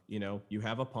 You know, you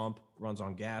have a pump, runs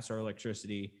on gas or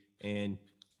electricity, and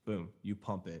boom, you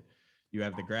pump it. You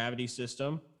have the gravity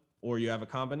system, or you have a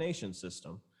combination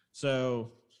system.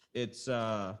 So it's, you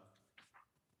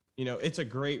know, it's a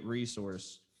great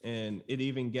resource. And it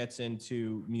even gets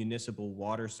into municipal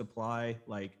water supply,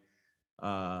 like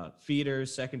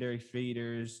feeders, secondary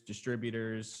feeders,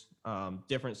 distributors,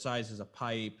 different sizes of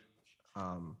pipe.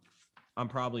 I'm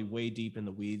probably way deep in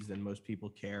the weeds than most people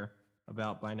care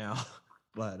about by now,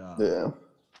 but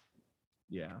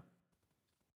yeah.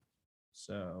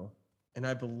 So, and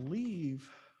I believe,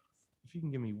 if you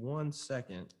can give me 1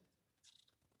 second.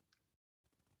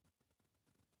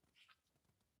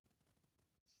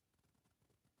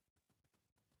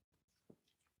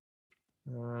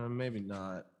 Maybe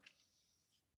not.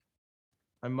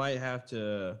 I might have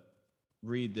to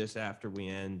read this after we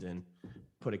end and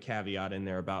put a caveat in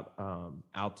there about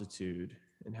altitude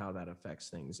and how that affects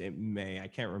things. I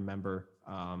can't remember,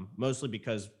 mostly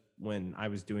because when I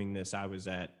was doing this, I was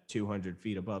at 200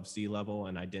 feet above sea level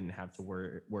and I didn't have to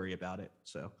worry about it.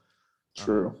 So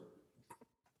true.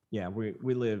 Yeah, we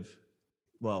live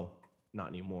well, not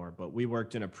anymore, but we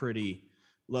worked in a pretty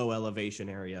low elevation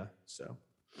area. So,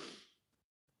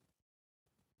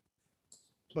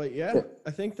 but yeah,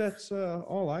 I think that's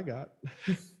all I got.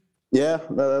 Yeah,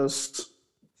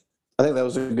 I think that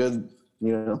was a good,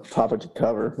 topic to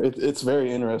cover. It's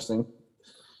very interesting.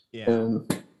 Yeah.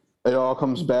 And it all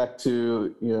comes back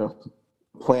to,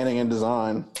 planning and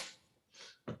design.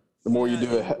 The more you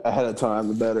do it ahead of time,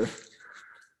 the better.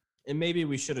 And maybe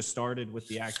we should have started with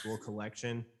the actual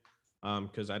collection,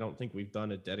 because I don't think we've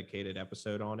done a dedicated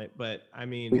episode on it. But I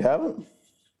mean, we haven't.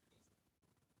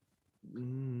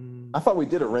 I thought we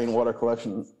did a rainwater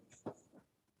collection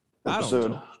episode. I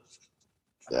don't know.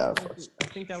 Yeah, I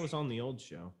think that was on the old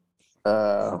show.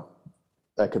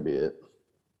 That could be it.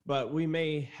 But we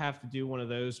may have to do one of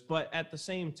those. But at the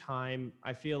same time,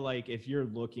 I feel like if you're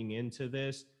looking into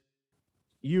this,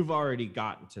 you've already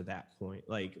gotten to that point.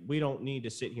 Like, we don't need to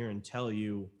sit here and tell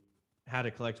you how to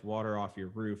collect water off your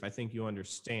roof. I think you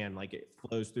understand, like, it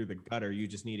flows through the gutter. You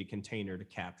just need a container to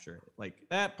capture it. Like,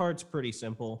 that part's pretty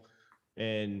simple.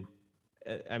 And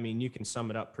I mean, you can sum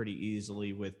it up pretty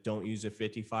easily with don't use a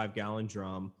 55-gallon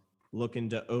drum, look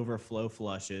into overflow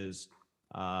flushes,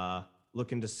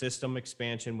 look into system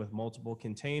expansion with multiple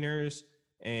containers,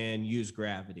 and use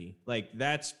gravity. Like,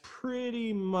 that's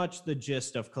pretty much the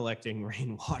gist of collecting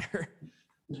rainwater.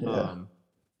 Yeah.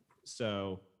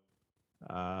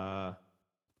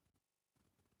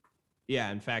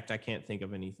 Yeah, in fact, I can't think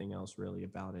of anything else really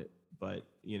about it. But,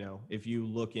 if you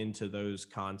look into those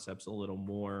concepts a little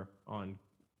more on,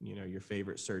 your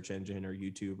favorite search engine or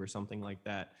YouTube or something like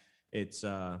that, it's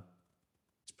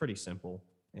pretty simple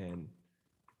and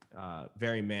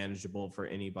very manageable for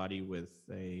anybody with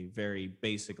a very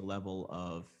basic level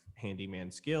of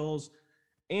handyman skills.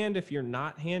 And if you're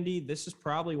not handy, this is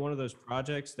probably one of those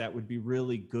projects that would be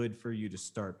really good for you to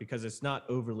start because it's not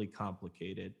overly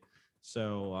complicated.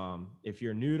 So if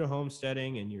you're new to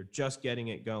homesteading and you're just getting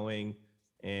it going,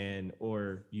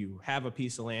 or you have a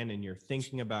piece of land and you're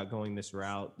thinking about going this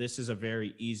route, this is a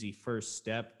very easy first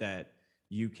step that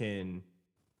you can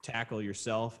tackle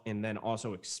yourself and then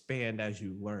also expand as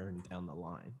you learn down the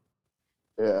line.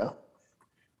 Yeah.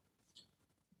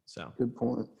 So good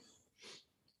point.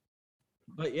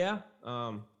 But yeah,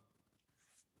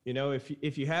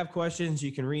 if you have questions,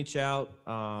 you can reach out.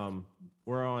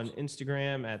 We're on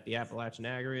Instagram at the Appalachian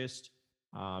Agorist.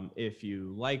 If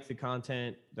you like the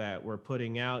content that we're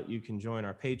putting out, you can join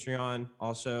our Patreon.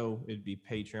 Also, it'd be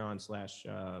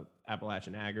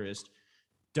Patreon/Appalachian Agorist.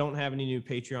 Don't have any new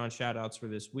Patreon shout outs for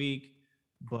this week,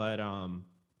 but I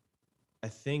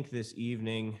think this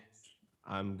evening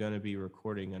I'm going to be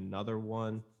recording another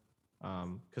one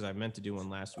because I meant to do one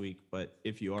last week. But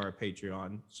if you are a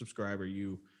Patreon subscriber,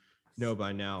 you know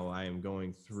by now I am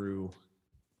going through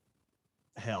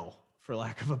hell, for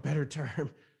lack of a better term.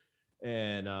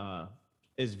 And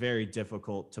it's very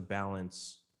difficult to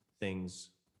balance things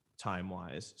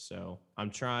time-wise. So I'm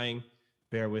trying.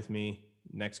 Bear with me.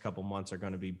 Next couple months are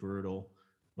going to be brutal.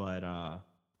 But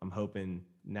I'm hoping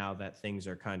now that things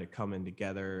are kind of coming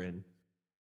together and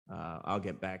I'll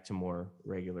get back to more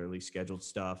regularly scheduled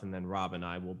stuff. And then Rob and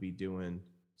I will be doing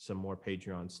some more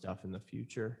Patreon stuff in the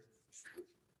future.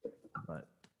 But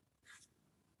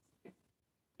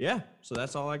yeah, so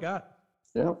that's all I got.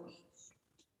 Yep.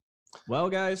 Well,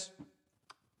 guys,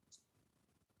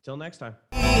 till next time.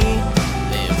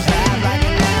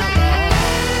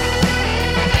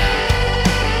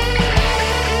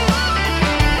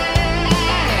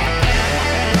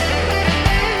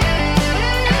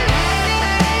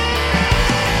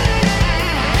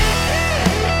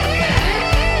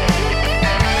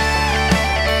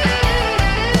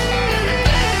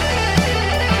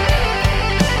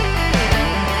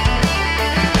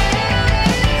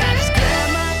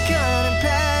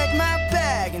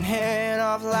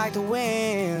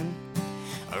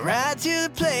 Ride to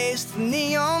the place, the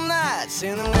neon lights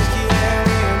and the whiskey